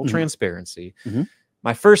here, full transparency,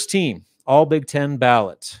 my first team All Big Ten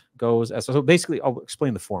ballot goes as, so basically I'll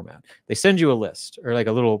explain the format. They send you a list, or like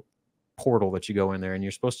a little portal that you go in there, and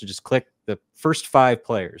you're supposed to just click the first 5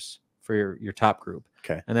 players for your top group.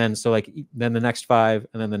 And then then the next 5,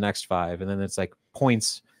 and then the next 5, and then it's like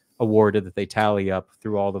points awarded that they tally up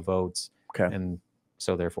through all the votes. And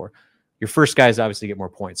so therefore your first guys obviously get more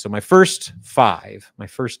points. So my first 5, my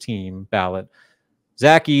first team ballot: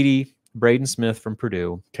 Zach Edey, Braden Smith from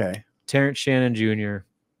Purdue, Terrence Shannon Jr.,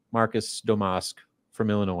 Marcus Domask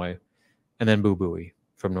from Illinois, and then Boo Buie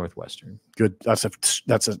from Northwestern. Good.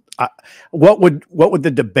 What would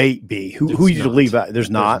the debate be? Who you leave out?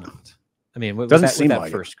 There's not. I mean, with doesn't that, seem with that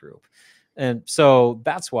like first group. And so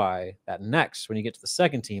that's why that next, when you get to the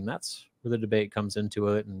second team, that's where the debate comes into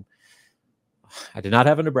it. And I did not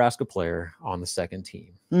have a Nebraska player on the second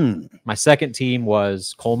team. My second team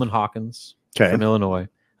was Coleman Hawkins from Illinois,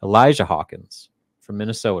 Elijah Hawkins from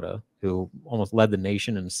Minnesota, who almost led the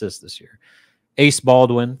nation in assists this year, Ace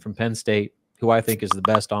Baldwin from Penn State, who I think is the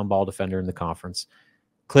best on-ball defender in the conference,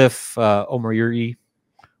 Cliff Omoruyi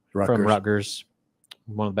from Rutgers,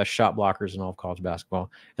 one of the best shot blockers in all of college basketball,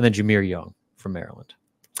 and then Jameer Young from Maryland.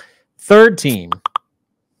 Third team,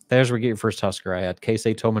 there's where you get your first Husker. I had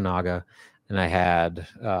Keisei Tominaga, and I had,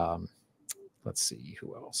 let's see,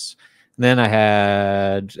 who else? And then I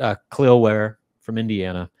had Khalil Ware from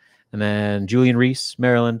Indiana, and then Julian Reese,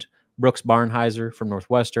 Maryland, Brooks Barnheiser from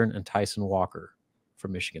Northwestern, and Tyson Walker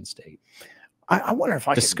from Michigan State. I wonder if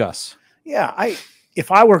I discuss.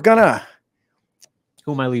 If I were gonna,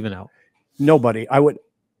 who am I leaving out? Nobody. I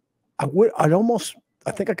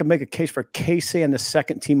think I could make a case for Keisei and the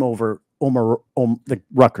second team over the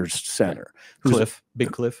Rutgers center.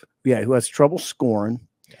 Big Cliff. Yeah, who has trouble scoring.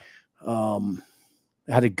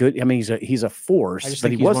 Had a good. I mean, he's a force. I just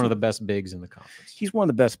think he's one of the best bigs in the conference. He's one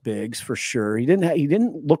of the best bigs for sure. He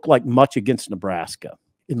didn't look like much against Nebraska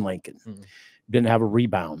in Lincoln. Didn't have a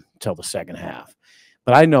rebound until the second half.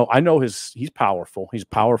 But I know he's powerful. He's a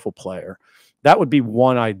powerful player. That would be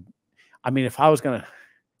one I mean, if I was gonna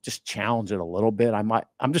just challenge it a little bit,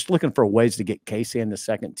 I'm just looking for ways to get Keisei in the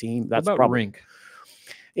second team. That's what about probably Rink.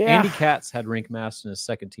 Yeah. Andy Katz had Rink Mast in his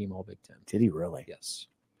second team All Big Ten. Did he really? Yes.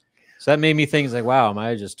 So that made me think, like, wow, am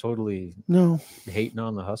I just totally hating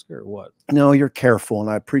on the Husker or what? No, you're careful, and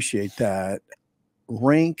I appreciate that.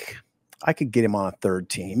 Rink, I could get him on a third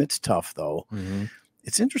team. It's tough, though.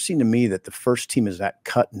 It's interesting to me that the first team is that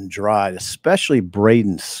cut and dried, especially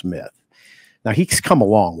Braden Smith. Now, he's come a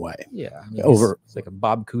long way. Yeah. I mean, he's like a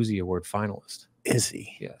Bob Cousy Award finalist. Is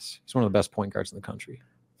he? Yes. He's one of the best point guards in the country.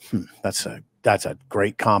 That's a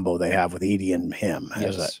great combo they have with Edie and him.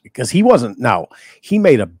 Yes. Because he wasn't. Now he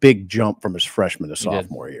made a big jump from his freshman to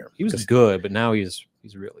sophomore year. He was good, but now he's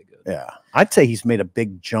really good. Yeah, I'd say he's made a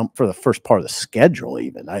big jump for the first part of the schedule.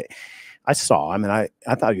 Even I saw. I mean, I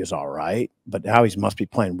thought he was all right, but now he must be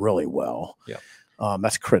playing really well. Yeah.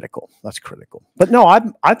 That's critical. That's critical. But no,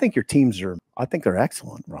 I think your teams are. I think they're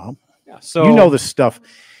excellent, Rob. Yeah. So you know this stuff.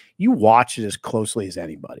 You watch it as closely as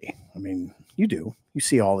anybody. I mean, you do. You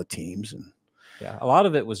see all the teams, and yeah, a lot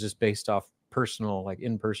of it was just based off personal, like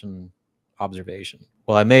in-person observation.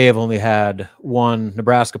 Well, I may have only had one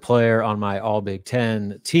Nebraska player on my All Big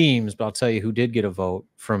Ten teams, but I'll tell you who did get a vote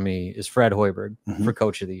from me is Fred Hoiberg for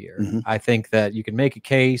Coach of the Year. I think that you can make a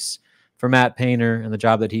case for Matt Painter and the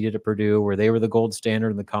job that he did at Purdue, where they were the gold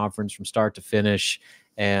standard in the conference from start to finish,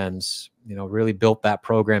 and really built that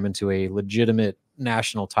program into a legitimate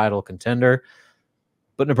national title contender.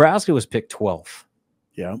 But Nebraska was picked 12th.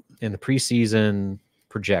 Yeah, in the preseason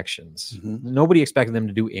projections. Nobody expected them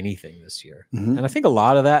to do anything this year. And I think a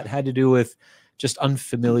lot of that had to do with just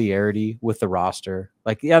unfamiliarity with the roster.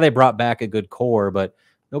 Like, yeah, they brought back a good core, but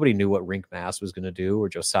nobody knew what Rink Mass was going to do, or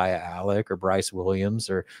Josiah Alec, or Bryce Williams,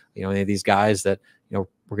 or any of these guys that were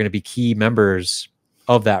going to be key members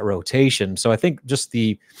of that rotation. So I think just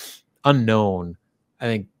the unknown, I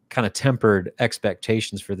think, kind of tempered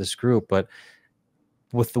expectations for this group. But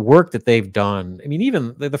with the work that they've done, I mean,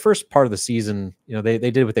 even the first part of the season,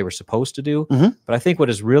 they did what they were supposed to do. But I think what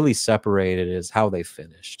has really separated is how they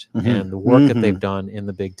finished and the work that they've done in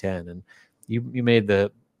the Big Ten. And you made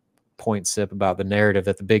the point, Sip, about the narrative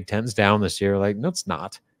that the Big Ten's down this year. Like, no, it's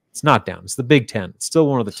not. It's not down. It's the Big Ten. It's still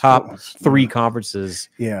one of the top 3 conferences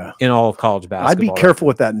in all of college basketball. I'd be careful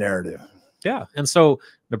with that narrative. Yeah. And so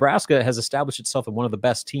Nebraska has established itself as one of the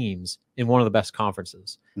best teams in one of the best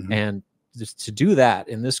conferences. And just to do that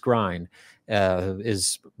in this grind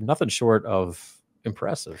is nothing short of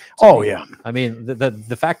impressive. Oh, yeah. I mean,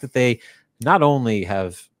 the fact that they not only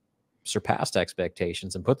have surpassed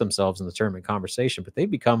expectations and put themselves in the tournament conversation, but they've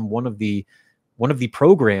become one of the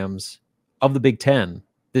programs of the Big Ten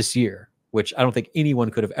this year, which I don't think anyone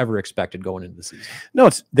could have ever expected going into the season. No,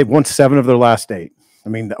 they've won 7 of their last 8. I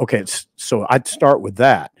mean, okay, so I'd start with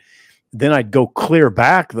that. Then I'd go clear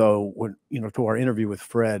back, though, when to our interview with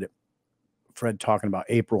Fred talking about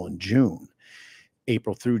April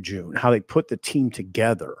through June, how they put the team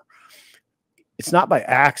together. It's not by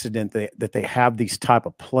accident that they have these type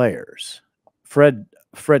of players. Fred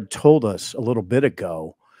told us a little bit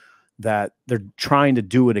ago that they're trying to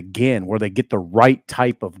do it again, where they get the right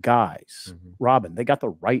type of guys. Robin, they got the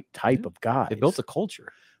right type of guys. They built a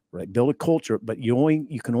culture. Right, build a culture, but you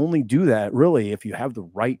can only do that really if you have the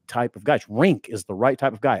right type of guys. Rink is the right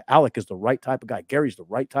type of guy. Alec is the right type of guy. Gary's the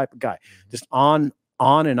right type of guy. Just on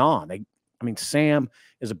and on. I mean, Sam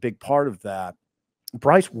is a big part of that.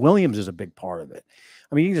 Bryce Williams is a big part of it.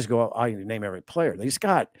 I mean, you just go, I name every player. They just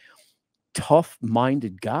got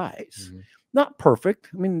tough-minded guys. Not perfect.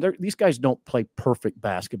 I mean, these guys don't play perfect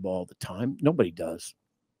basketball all the time. Nobody does.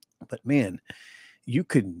 But man, you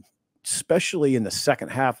could, especially in the second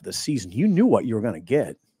half of the season, you knew what you were going to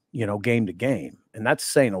get, game to game. And that's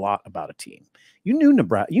saying a lot about a team. You knew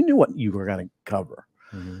Nebraska, you knew what you were going to cover,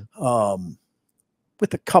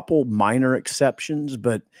 with a couple minor exceptions.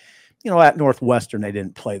 But, at Northwestern, they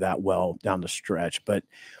didn't play that well down the stretch. But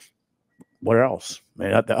what else?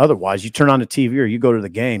 Man, otherwise, you turn on the TV or you go to the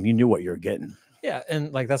game, you knew what you were getting. Yeah,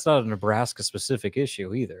 and that's not a Nebraska specific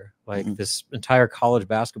issue either. Like this entire college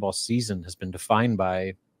basketball season has been defined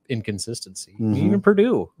by inconsistency. Even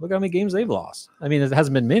Purdue, look how many games they've lost. I mean, it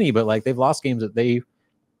hasn't been many, but they've lost games that they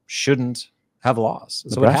shouldn't have lost.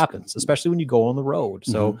 So it happens, especially when you go on the road.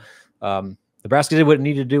 So Nebraska did what it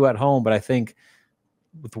needed to do at home, but I think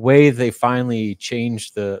with the way they finally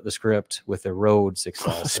changed the script with their road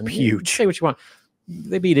success, it's huge. Say what you want.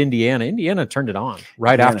 They beat Indiana. Indiana turned it on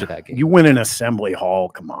after that game. You win in Assembly Hall.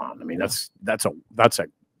 Come on. I mean, that's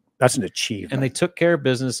an achievement. And they took care of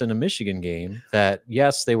business in a Michigan game that,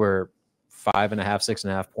 yes, they were 5.5,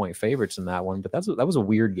 6.5 point favorites in that one, but that was a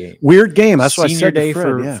weird game. Weird game. That's what I said. Day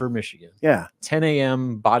for Michigan. Yeah. 10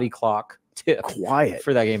 a.m. body clock tip. Quiet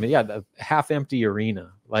for that game. And yeah, the half empty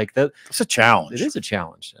arena. Like that. It's a challenge. It is a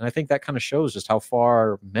challenge. And I think that kind of shows just how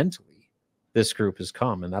far mentally this group has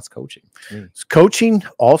come, and that's coaching. It's coaching.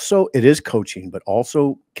 Also, it is coaching, but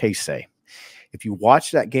also Casey. If you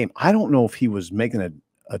watch that game, I don't know if he was making a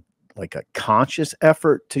conscious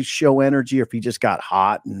effort to show energy, or if he just got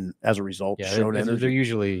hot and as a result showed energy. They're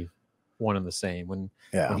usually one and the same. When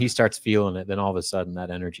he starts feeling it, then all of a sudden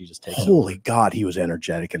that energy just takes Holy over. God, he was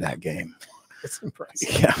energetic in that game. It's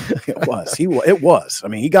impressive. Yeah, it was. It was. I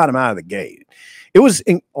mean, he got him out of the gate. It was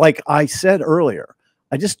like I said earlier.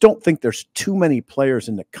 I just don't think there's too many players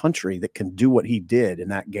in the country that can do what he did in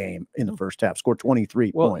that game in the first half. Scored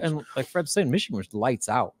 23 points. And like Fred's saying, Michigan was lights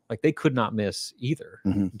out. Like they could not miss either.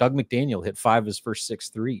 Mhm. Doug McDaniel hit 5 of his first 6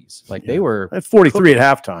 threes. Like they were at 43 cooking.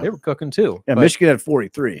 at halftime. They were cooking too. Yeah, but, Michigan had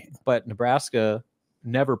 43. but Nebraska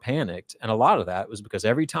never panicked, and a lot of that was because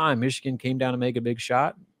every time Michigan came down to make a big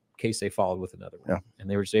shot, K-State followed with another one, and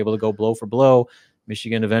they were just able to go blow for blow.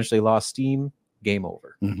 Michigan eventually lost steam. Game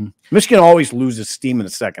over. Michigan always loses steam in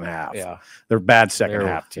the second half. Yeah, they're bad second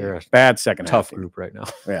half team. They're a bad second half. tough group right now.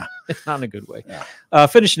 Yeah, it's not in a good way. Yeah.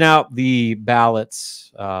 Finishing out the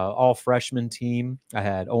ballots, all freshman team. I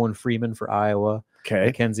had Owen Freeman for Iowa. Okay.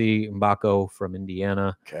 Mackenzie Mbako from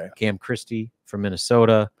Indiana. Okay. Cam Christie from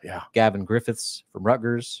Minnesota. Yeah. Gavin Griffiths from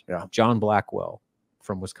Rutgers. Yeah. John Blackwell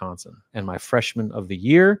from Wisconsin. And my freshman of the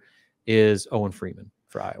year is Owen Freeman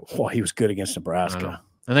for Iowa. Well, he was good against Nebraska.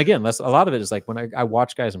 And again, that's a lot of it is like when I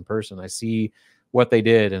watch guys in person, I see what they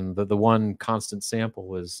did, and the one constant sample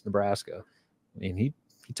was Nebraska. I mean, he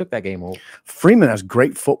took that game over. Freeman has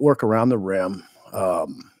great footwork around the rim.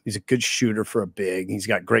 He's a good shooter for a big. He's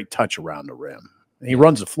got great touch around the rim. And he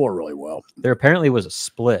runs the floor really well. There apparently was a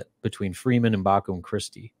split between Freeman, Mbako, and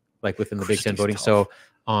Christie, like within the Big Ten voting. Tough. So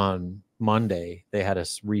on Monday, they had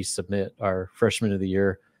us resubmit our freshman of the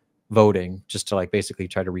year voting just to like basically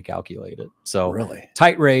try to recalculate it. So really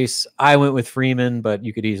tight race. I went with Freeman, but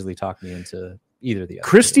you could easily talk me into either of the other.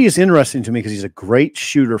 Christie is interesting to me because he's a great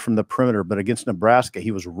shooter from the perimeter, but against Nebraska,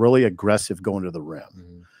 he was really aggressive going to the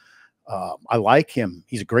rim. I like him.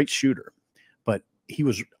 He's a great shooter, but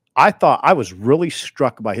I thought I was really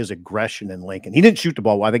struck by his aggression in Lincoln. He didn't shoot the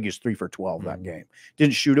ball well. I think he was 3 for 12 that game.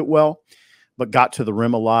 Didn't shoot it well, but got to the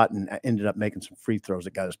rim a lot and ended up making some free throws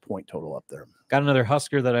that got his point total up there. Got another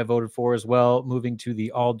Husker that I voted for as well, moving to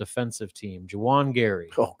the all-defensive team. Jawan Gary.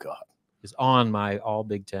 Oh, God. Is on my all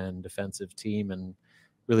Big Ten defensive team and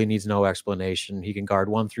really needs no explanation. He can guard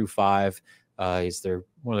 1 through 5. He's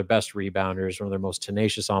one of their best rebounders, one of their most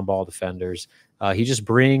tenacious on-ball defenders. He just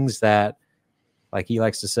brings that, like he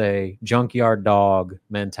likes to say, junkyard dog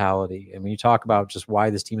mentality. And when you talk about just why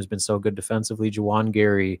this team has been so good defensively, Jawan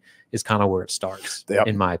Gary is kind of where it starts,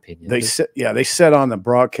 in my opinion. They said on the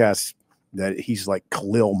broadcast that he's like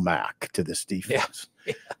Khalil Mack to this defense.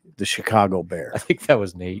 Yeah. The Chicago Bears. I think that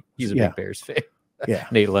was Nate. He's a big Bears fan. Yeah.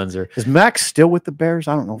 Nate Lenzer. Is Mack still with the Bears?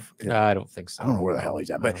 I don't know. I don't think so. I don't know where the hell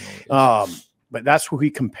he's at. But that's who he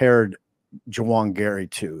compared Jawan Gary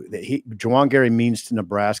to. Jawan Gary means to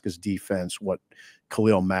Nebraska's defense what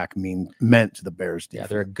Khalil Mack meant to the Bears defense. Yeah,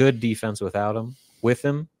 they're a good defense without him. With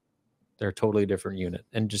him, they're a totally different unit.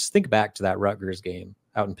 And just think back to that Rutgers game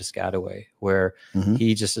out in Piscataway where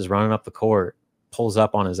he just is running up the court, pulls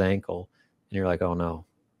up on his ankle, and you're like, oh no.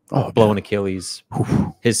 Blowing Achilles.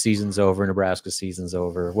 His season's over. Nebraska's season's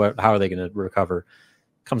over. How are they going to recover?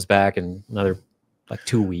 Comes back in another like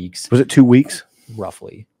 2 weeks. Was it 2 weeks?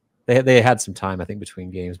 Roughly. They had some time, I think,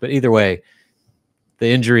 between games. But either way, the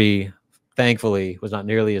injury, thankfully, was not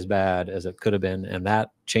nearly as bad as it could have been. And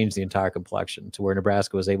that changed the entire complexion to where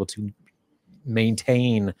Nebraska was able to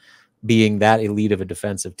maintain being that elite of a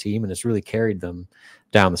defensive team. And it's really carried them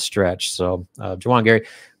down the stretch. So Jawan Gary,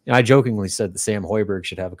 I jokingly said that Sam Hoiberg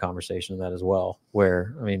should have a conversation in that as well,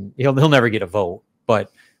 where, I mean, he'll never get a vote,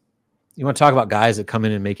 but you want to talk about guys that come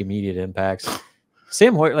in and make immediate impacts.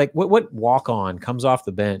 Sam Hoiberg, like what walk-on comes off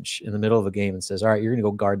the bench in the middle of a game and says, all right, you're going to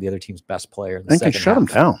go guard the other team's best player in the second half, shut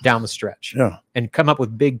him down the stretch, and come up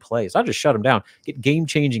with big plays. Not just shut him down, get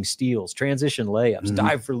game-changing steals, transition layups,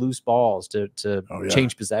 dive for loose balls to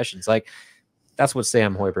change possessions. Like, that's what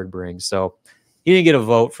Sam Hoiberg brings. So he didn't get a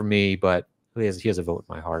vote from me, but he has a vote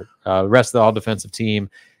in my heart. The rest of the all-defensive team,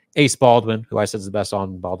 Ace Baldwin, who I said is the best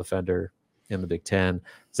on-ball defender in the Big Ten,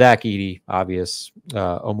 Zach Edey, obvious,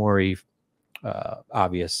 Omori,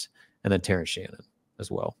 obvious, and then Terrence Shannon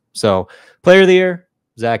as well. So player of the year,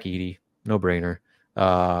 Zach Edey, no-brainer.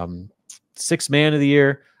 Sixth man of the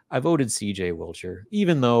year, I voted CJ Wilcher,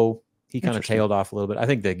 even though he kind of tailed off a little bit. I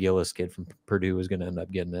think the Gillis kid from Purdue is going to end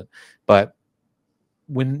up getting it. But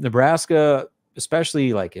when Nebraska,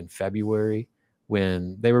 especially like in February,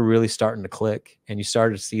 when they were really starting to click and you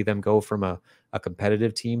started to see them go from a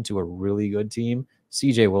competitive team to a really good team,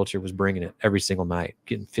 CJ Wilcher was bringing it every single night,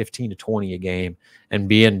 getting 15 to 20 a game and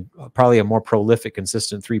being probably a more prolific,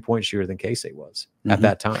 consistent three-point shooter than K-State was at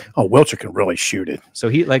that time. Oh, Wilcher can really shoot it. So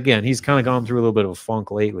he's kind of gone through a little bit of a funk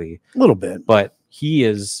lately. A little bit. But he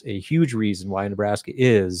is a huge reason why Nebraska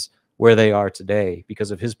is where they are today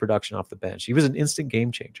because of his production off the bench. He was an instant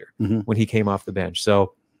game changer when he came off the bench.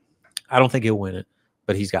 So I don't think he'll win it,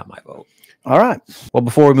 but he's got my vote. All right. Well,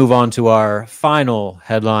 before we move on to our final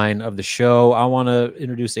headline of the show, I want to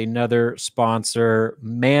introduce another sponsor,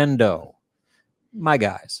 Mando. My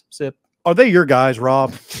guys. Sip. Are they your guys,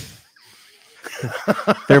 Rob?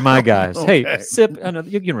 They're my guys. Okay. Hey, Sip, I know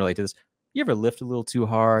you can relate to this. You ever lift a little too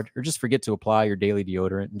hard or just forget to apply your daily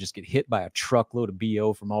deodorant and just get hit by a truckload of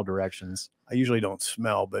BO from all directions? I usually don't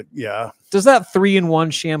smell, but yeah. Does that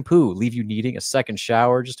 3-in-1 shampoo leave you needing a second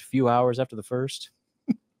shower just a few hours after the first?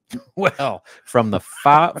 Well, from the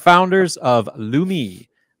founders of Lumi,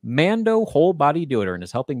 Mando Whole Body Deodorant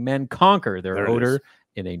is helping men conquer their odor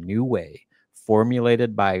in a new way.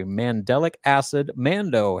 Formulated by mandelic acid,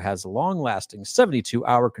 Mando has long-lasting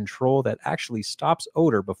 72-hour control that actually stops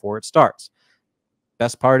odor before it starts.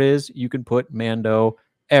 Best part is you can put Mando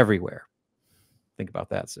everywhere. Think about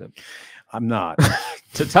that, Sid. I'm not.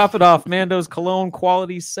 To top it off, Mando's cologne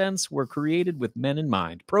quality scents were created with men in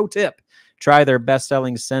mind. Pro tip, try their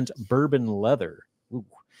best-selling scent, Bourbon Leather. Ooh,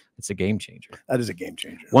 it's a game changer. That is a game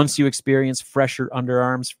changer. Once you experience fresher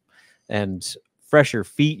underarms and fresher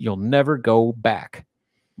feet, you'll never go back.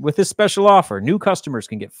 With this special offer, new customers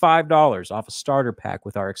can get $5 off a starter pack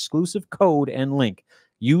with our exclusive code and link.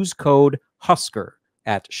 Use code Husker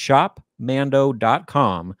at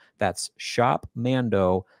shopmando.com. That's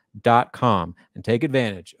shopmando.com and take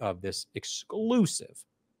advantage of this exclusive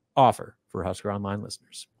offer for Husker Online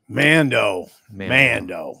listeners. Mando.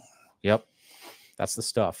 Yep. That's the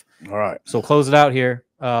stuff. All right. So we'll close it out here.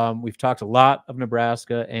 We've talked a lot of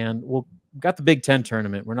Nebraska, and we've got the Big Ten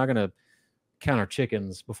tournament. We're not going to count our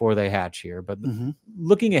chickens before they hatch here, but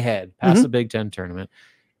looking ahead past the Big Ten tournament,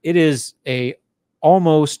 it is a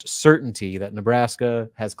almost certainty that Nebraska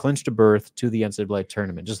has clinched a berth to the NCAA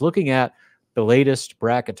tournament. Just looking at the latest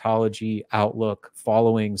bracketology outlook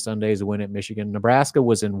following Sunday's win at Michigan, Nebraska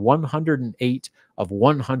was in 108 of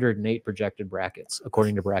 108 projected brackets,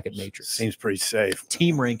 according to Bracket Matrix. Seems pretty safe.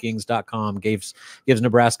 TeamRankings.com gives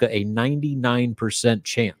Nebraska a 99%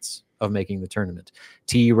 chance of making the tournament.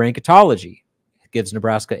 T-Ranketology gives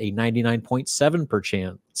Nebraska a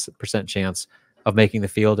 99.7% chance of making the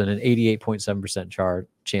field and an 88.7%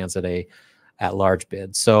 chance at a at-large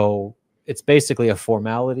bid. So it's basically a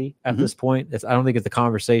formality at this point. I don't think the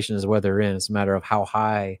conversation is whether they're in. It's a matter of how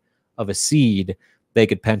high of a seed they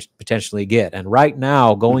could potentially get. And right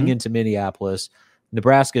now, going into Minneapolis,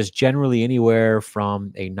 Nebraska is generally anywhere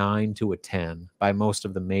from a 9 to a 10 by most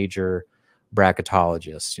of the major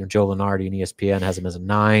bracketologists. You know, Joe Lunardi and ESPN has him as a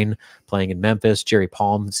 9 playing in Memphis. Jerry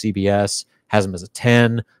Palm, CBS, has him as a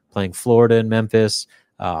 10 playing Florida and Memphis.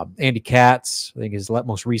 Andy Katz, I think his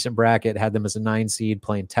most recent bracket had them as a 9 seed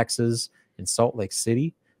playing Texas in Salt Lake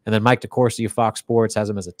City. And then Mike DeCourcy of Fox Sports has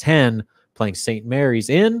him as a 10 playing St. Mary's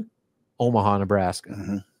in Omaha,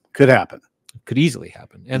 Nebraska. Could happen. Could easily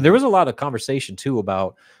happen. And there was a lot of conversation, too,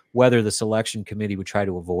 about whether the selection committee would try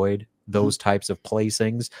to avoid those types of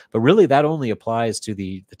placings. But really, that only applies to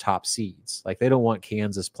the top seeds. Like, they don't want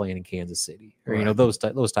Kansas playing in Kansas City or, you know, those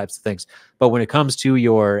types of things. But when it comes to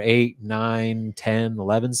your 8, 9, 10,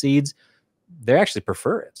 11 seeds, they actually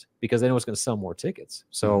prefer it because they know it's going to sell more tickets.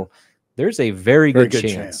 So there's a very good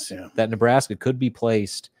chance that Nebraska could be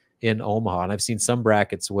placed in Omaha. And I've seen some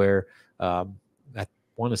brackets where I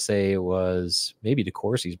want to say it was maybe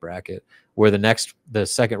DeCourcy's bracket where the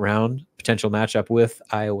second round potential matchup with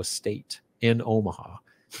Iowa State in Omaha,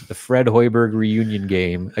 the Fred Hoiberg reunion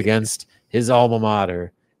game against his alma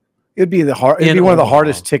mater. It'd be one of the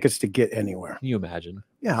hardest tickets to get anywhere. Can you imagine?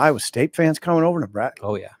 Yeah, Iowa State fans coming over to Nebraska.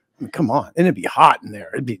 Oh yeah. I mean, come on. And it'd be hot in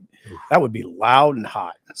there. That would be loud and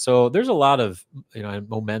hot. So there's a lot of, you know,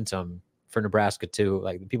 momentum for Nebraska too.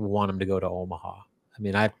 Like, people want them to go to Omaha. I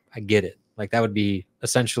mean, I get it. Like, that would be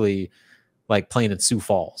essentially like playing in Sioux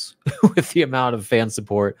Falls with the amount of fan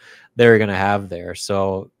support they're going to have there.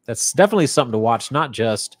 So that's definitely something to watch, not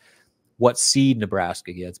just what seed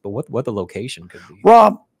Nebraska gets, but what the location could be.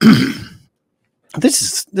 Rob,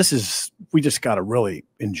 this is we just got to really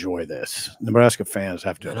enjoy this. Nebraska fans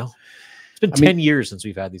have to. I know. It's been 10 years since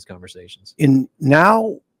we've had these conversations.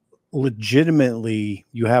 Now, legitimately,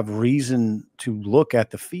 you have reason to look at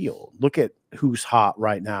the field. Look at who's hot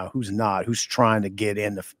right now, who's not, who's trying to get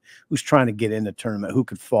in the tournament, who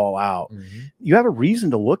could fall out. You have a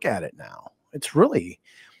reason to look at it now.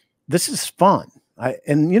 This is fun.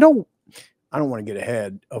 And you know, I don't want to get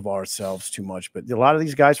ahead of ourselves too much, but a lot of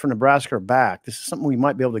these guys from Nebraska are back. This is something we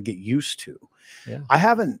might be able to get used to. Yeah.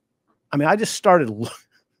 I just started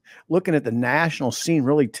looking at the national scene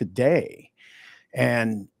really today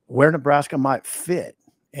and where Nebraska might fit.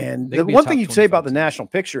 And the one thing you'd say about the national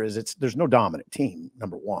picture is there's no dominant team,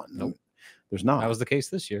 number one. Nope. There's not. That was the case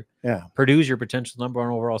this year. Yeah. Purdue's your potential number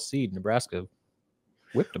 1 overall seed. Nebraska,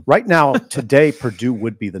 Whipped them. Right now, today, Purdue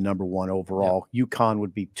would be the #1 overall. Yep. UConn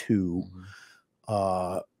would be 2.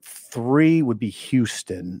 3 would be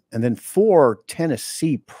Houston, and then 4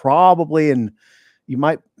 Tennessee probably, and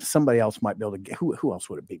somebody else might be able to get who else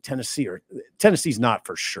would it be? Tennessee's not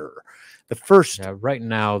for sure. The first, right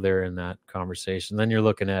now they're in that conversation. Then you're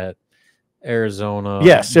looking at Arizona,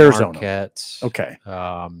 yes, Arizona, Marquette, okay,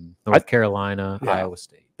 North Carolina, Iowa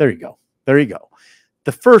State. There you go.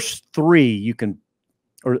 The first 3 you can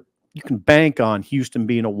bank on Houston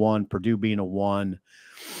being a 1, Purdue being a 1,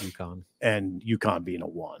 and UConn being a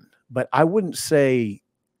 1. But I wouldn't say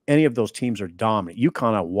any of those teams are dominant.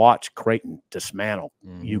 UConn, I watched Creighton dismantle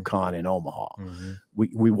UConn in Omaha.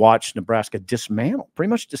 We watched Nebraska pretty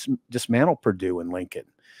much dismantle Purdue and Lincoln.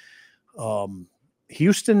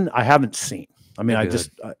 Houston, I haven't seen. I mean,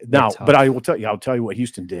 but I'll tell you what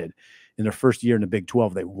Houston did in their first year in the Big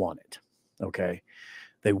 12. They won it. Okay,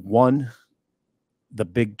 they won the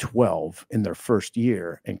Big 12 in their first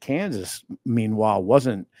year, and Kansas, meanwhile,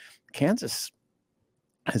 Kansas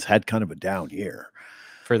has had kind of a down year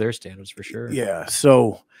for their standards, for sure. Yeah,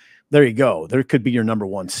 so there you go. There could be your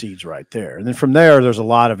 #1 seeds right there, and then from there, there's a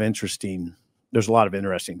lot of interesting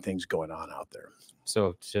things going on out there.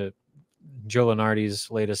 So to Joe Lunardi's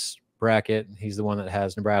latest bracket, he's the one that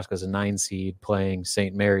has Nebraska as a 9 seed playing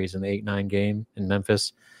St. Mary's in the 8-9 game in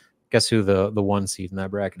Memphis. Guess who the 1 seed in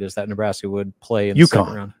that bracket is that Nebraska would play in the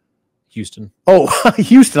second round? Houston. Oh,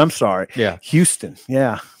 Houston. I'm sorry. Yeah. Houston.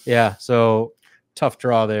 Yeah. Yeah. So tough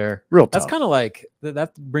draw there. Real tough. That's kind of like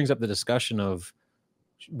that brings up the discussion of,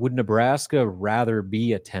 would Nebraska rather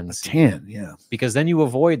be a 10 seed? 10, yeah. Because then you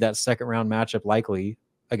avoid that second round matchup likely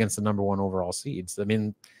against the #1 overall seeds. I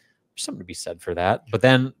mean, there's something to be said for that. But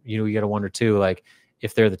then, you got to wonder too, like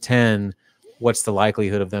if they're the 10, what's the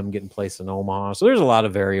likelihood of them getting placed in Omaha? So there's a lot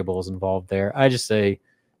of variables involved there. I just say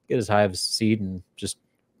get as high of a seed and just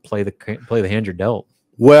play the hand you're dealt.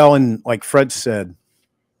 Well, and like Fred said,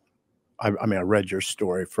 I read your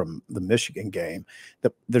story from the Michigan game.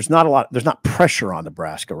 That there's not pressure on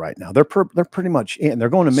Nebraska right now. They're pretty much in. They're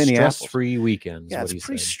going to Minneapolis. Stress-free weekends. Yeah, it's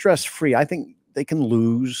pretty stress-free. I think they can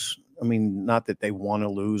lose. I mean, not that they want to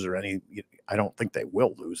lose or any. I don't think they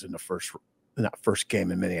will lose in that first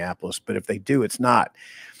game in Minneapolis. But if they do, it's not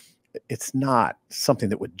something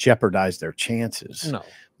that would jeopardize their chances.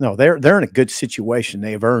 No, they're in a good situation.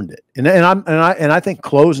 They've earned it, and I think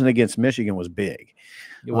closing against Michigan was big.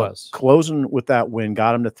 It was closing with that win,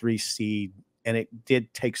 got them to 3 seed, and it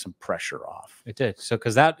did take some pressure off. It did. So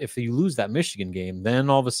because if you lose that Michigan game, then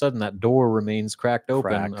all of a sudden that door remains cracked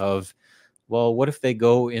open of, well, what if they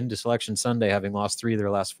go into Selection Sunday having lost 3 of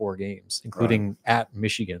their last 4 games, including at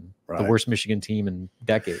Michigan, the worst Michigan team in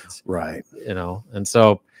decades. Right. And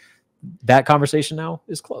so that conversation now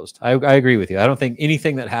is closed. I agree with you. I don't think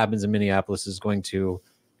anything that happens in Minneapolis is going to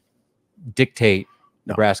dictate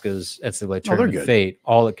Nebraska's NCAA tournament fate.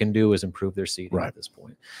 All it can do is improve their seeding at this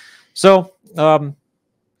point. So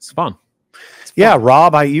it's fun. Yeah,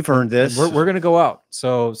 Rob, you've earned this. We're going to go out.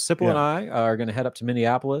 So Sipple and I are going to head up to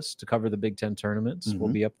Minneapolis to cover the Big Ten tournaments.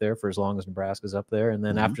 We'll be up there for as long as Nebraska's up there. And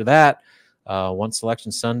then after that, once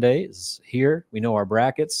Selection Sunday is here, we know our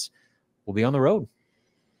brackets. We'll be on the road.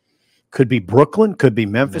 Could be Brooklyn, could be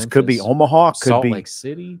Memphis, could be Omaha, could Salt be Lake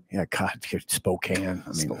City. Yeah, God, Spokane.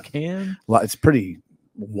 Spokane. It's pretty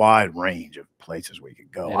wide range of places we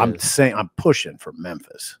could go. I'm pushing for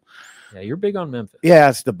Memphis. Yeah, you're big on Memphis. Yeah,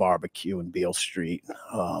 it's the barbecue in Beale Street.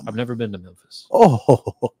 I've never been to Memphis.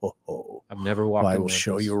 I've never walked. I will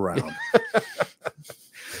show you around.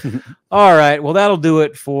 All right. Well, that'll do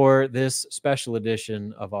it for this special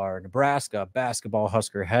edition of our Nebraska basketball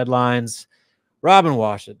Husker headlines. Robin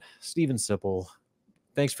Washut, Steven Sipple,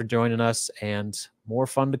 thanks for joining us, and more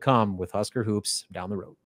fun to come with Husker Hoops down the road.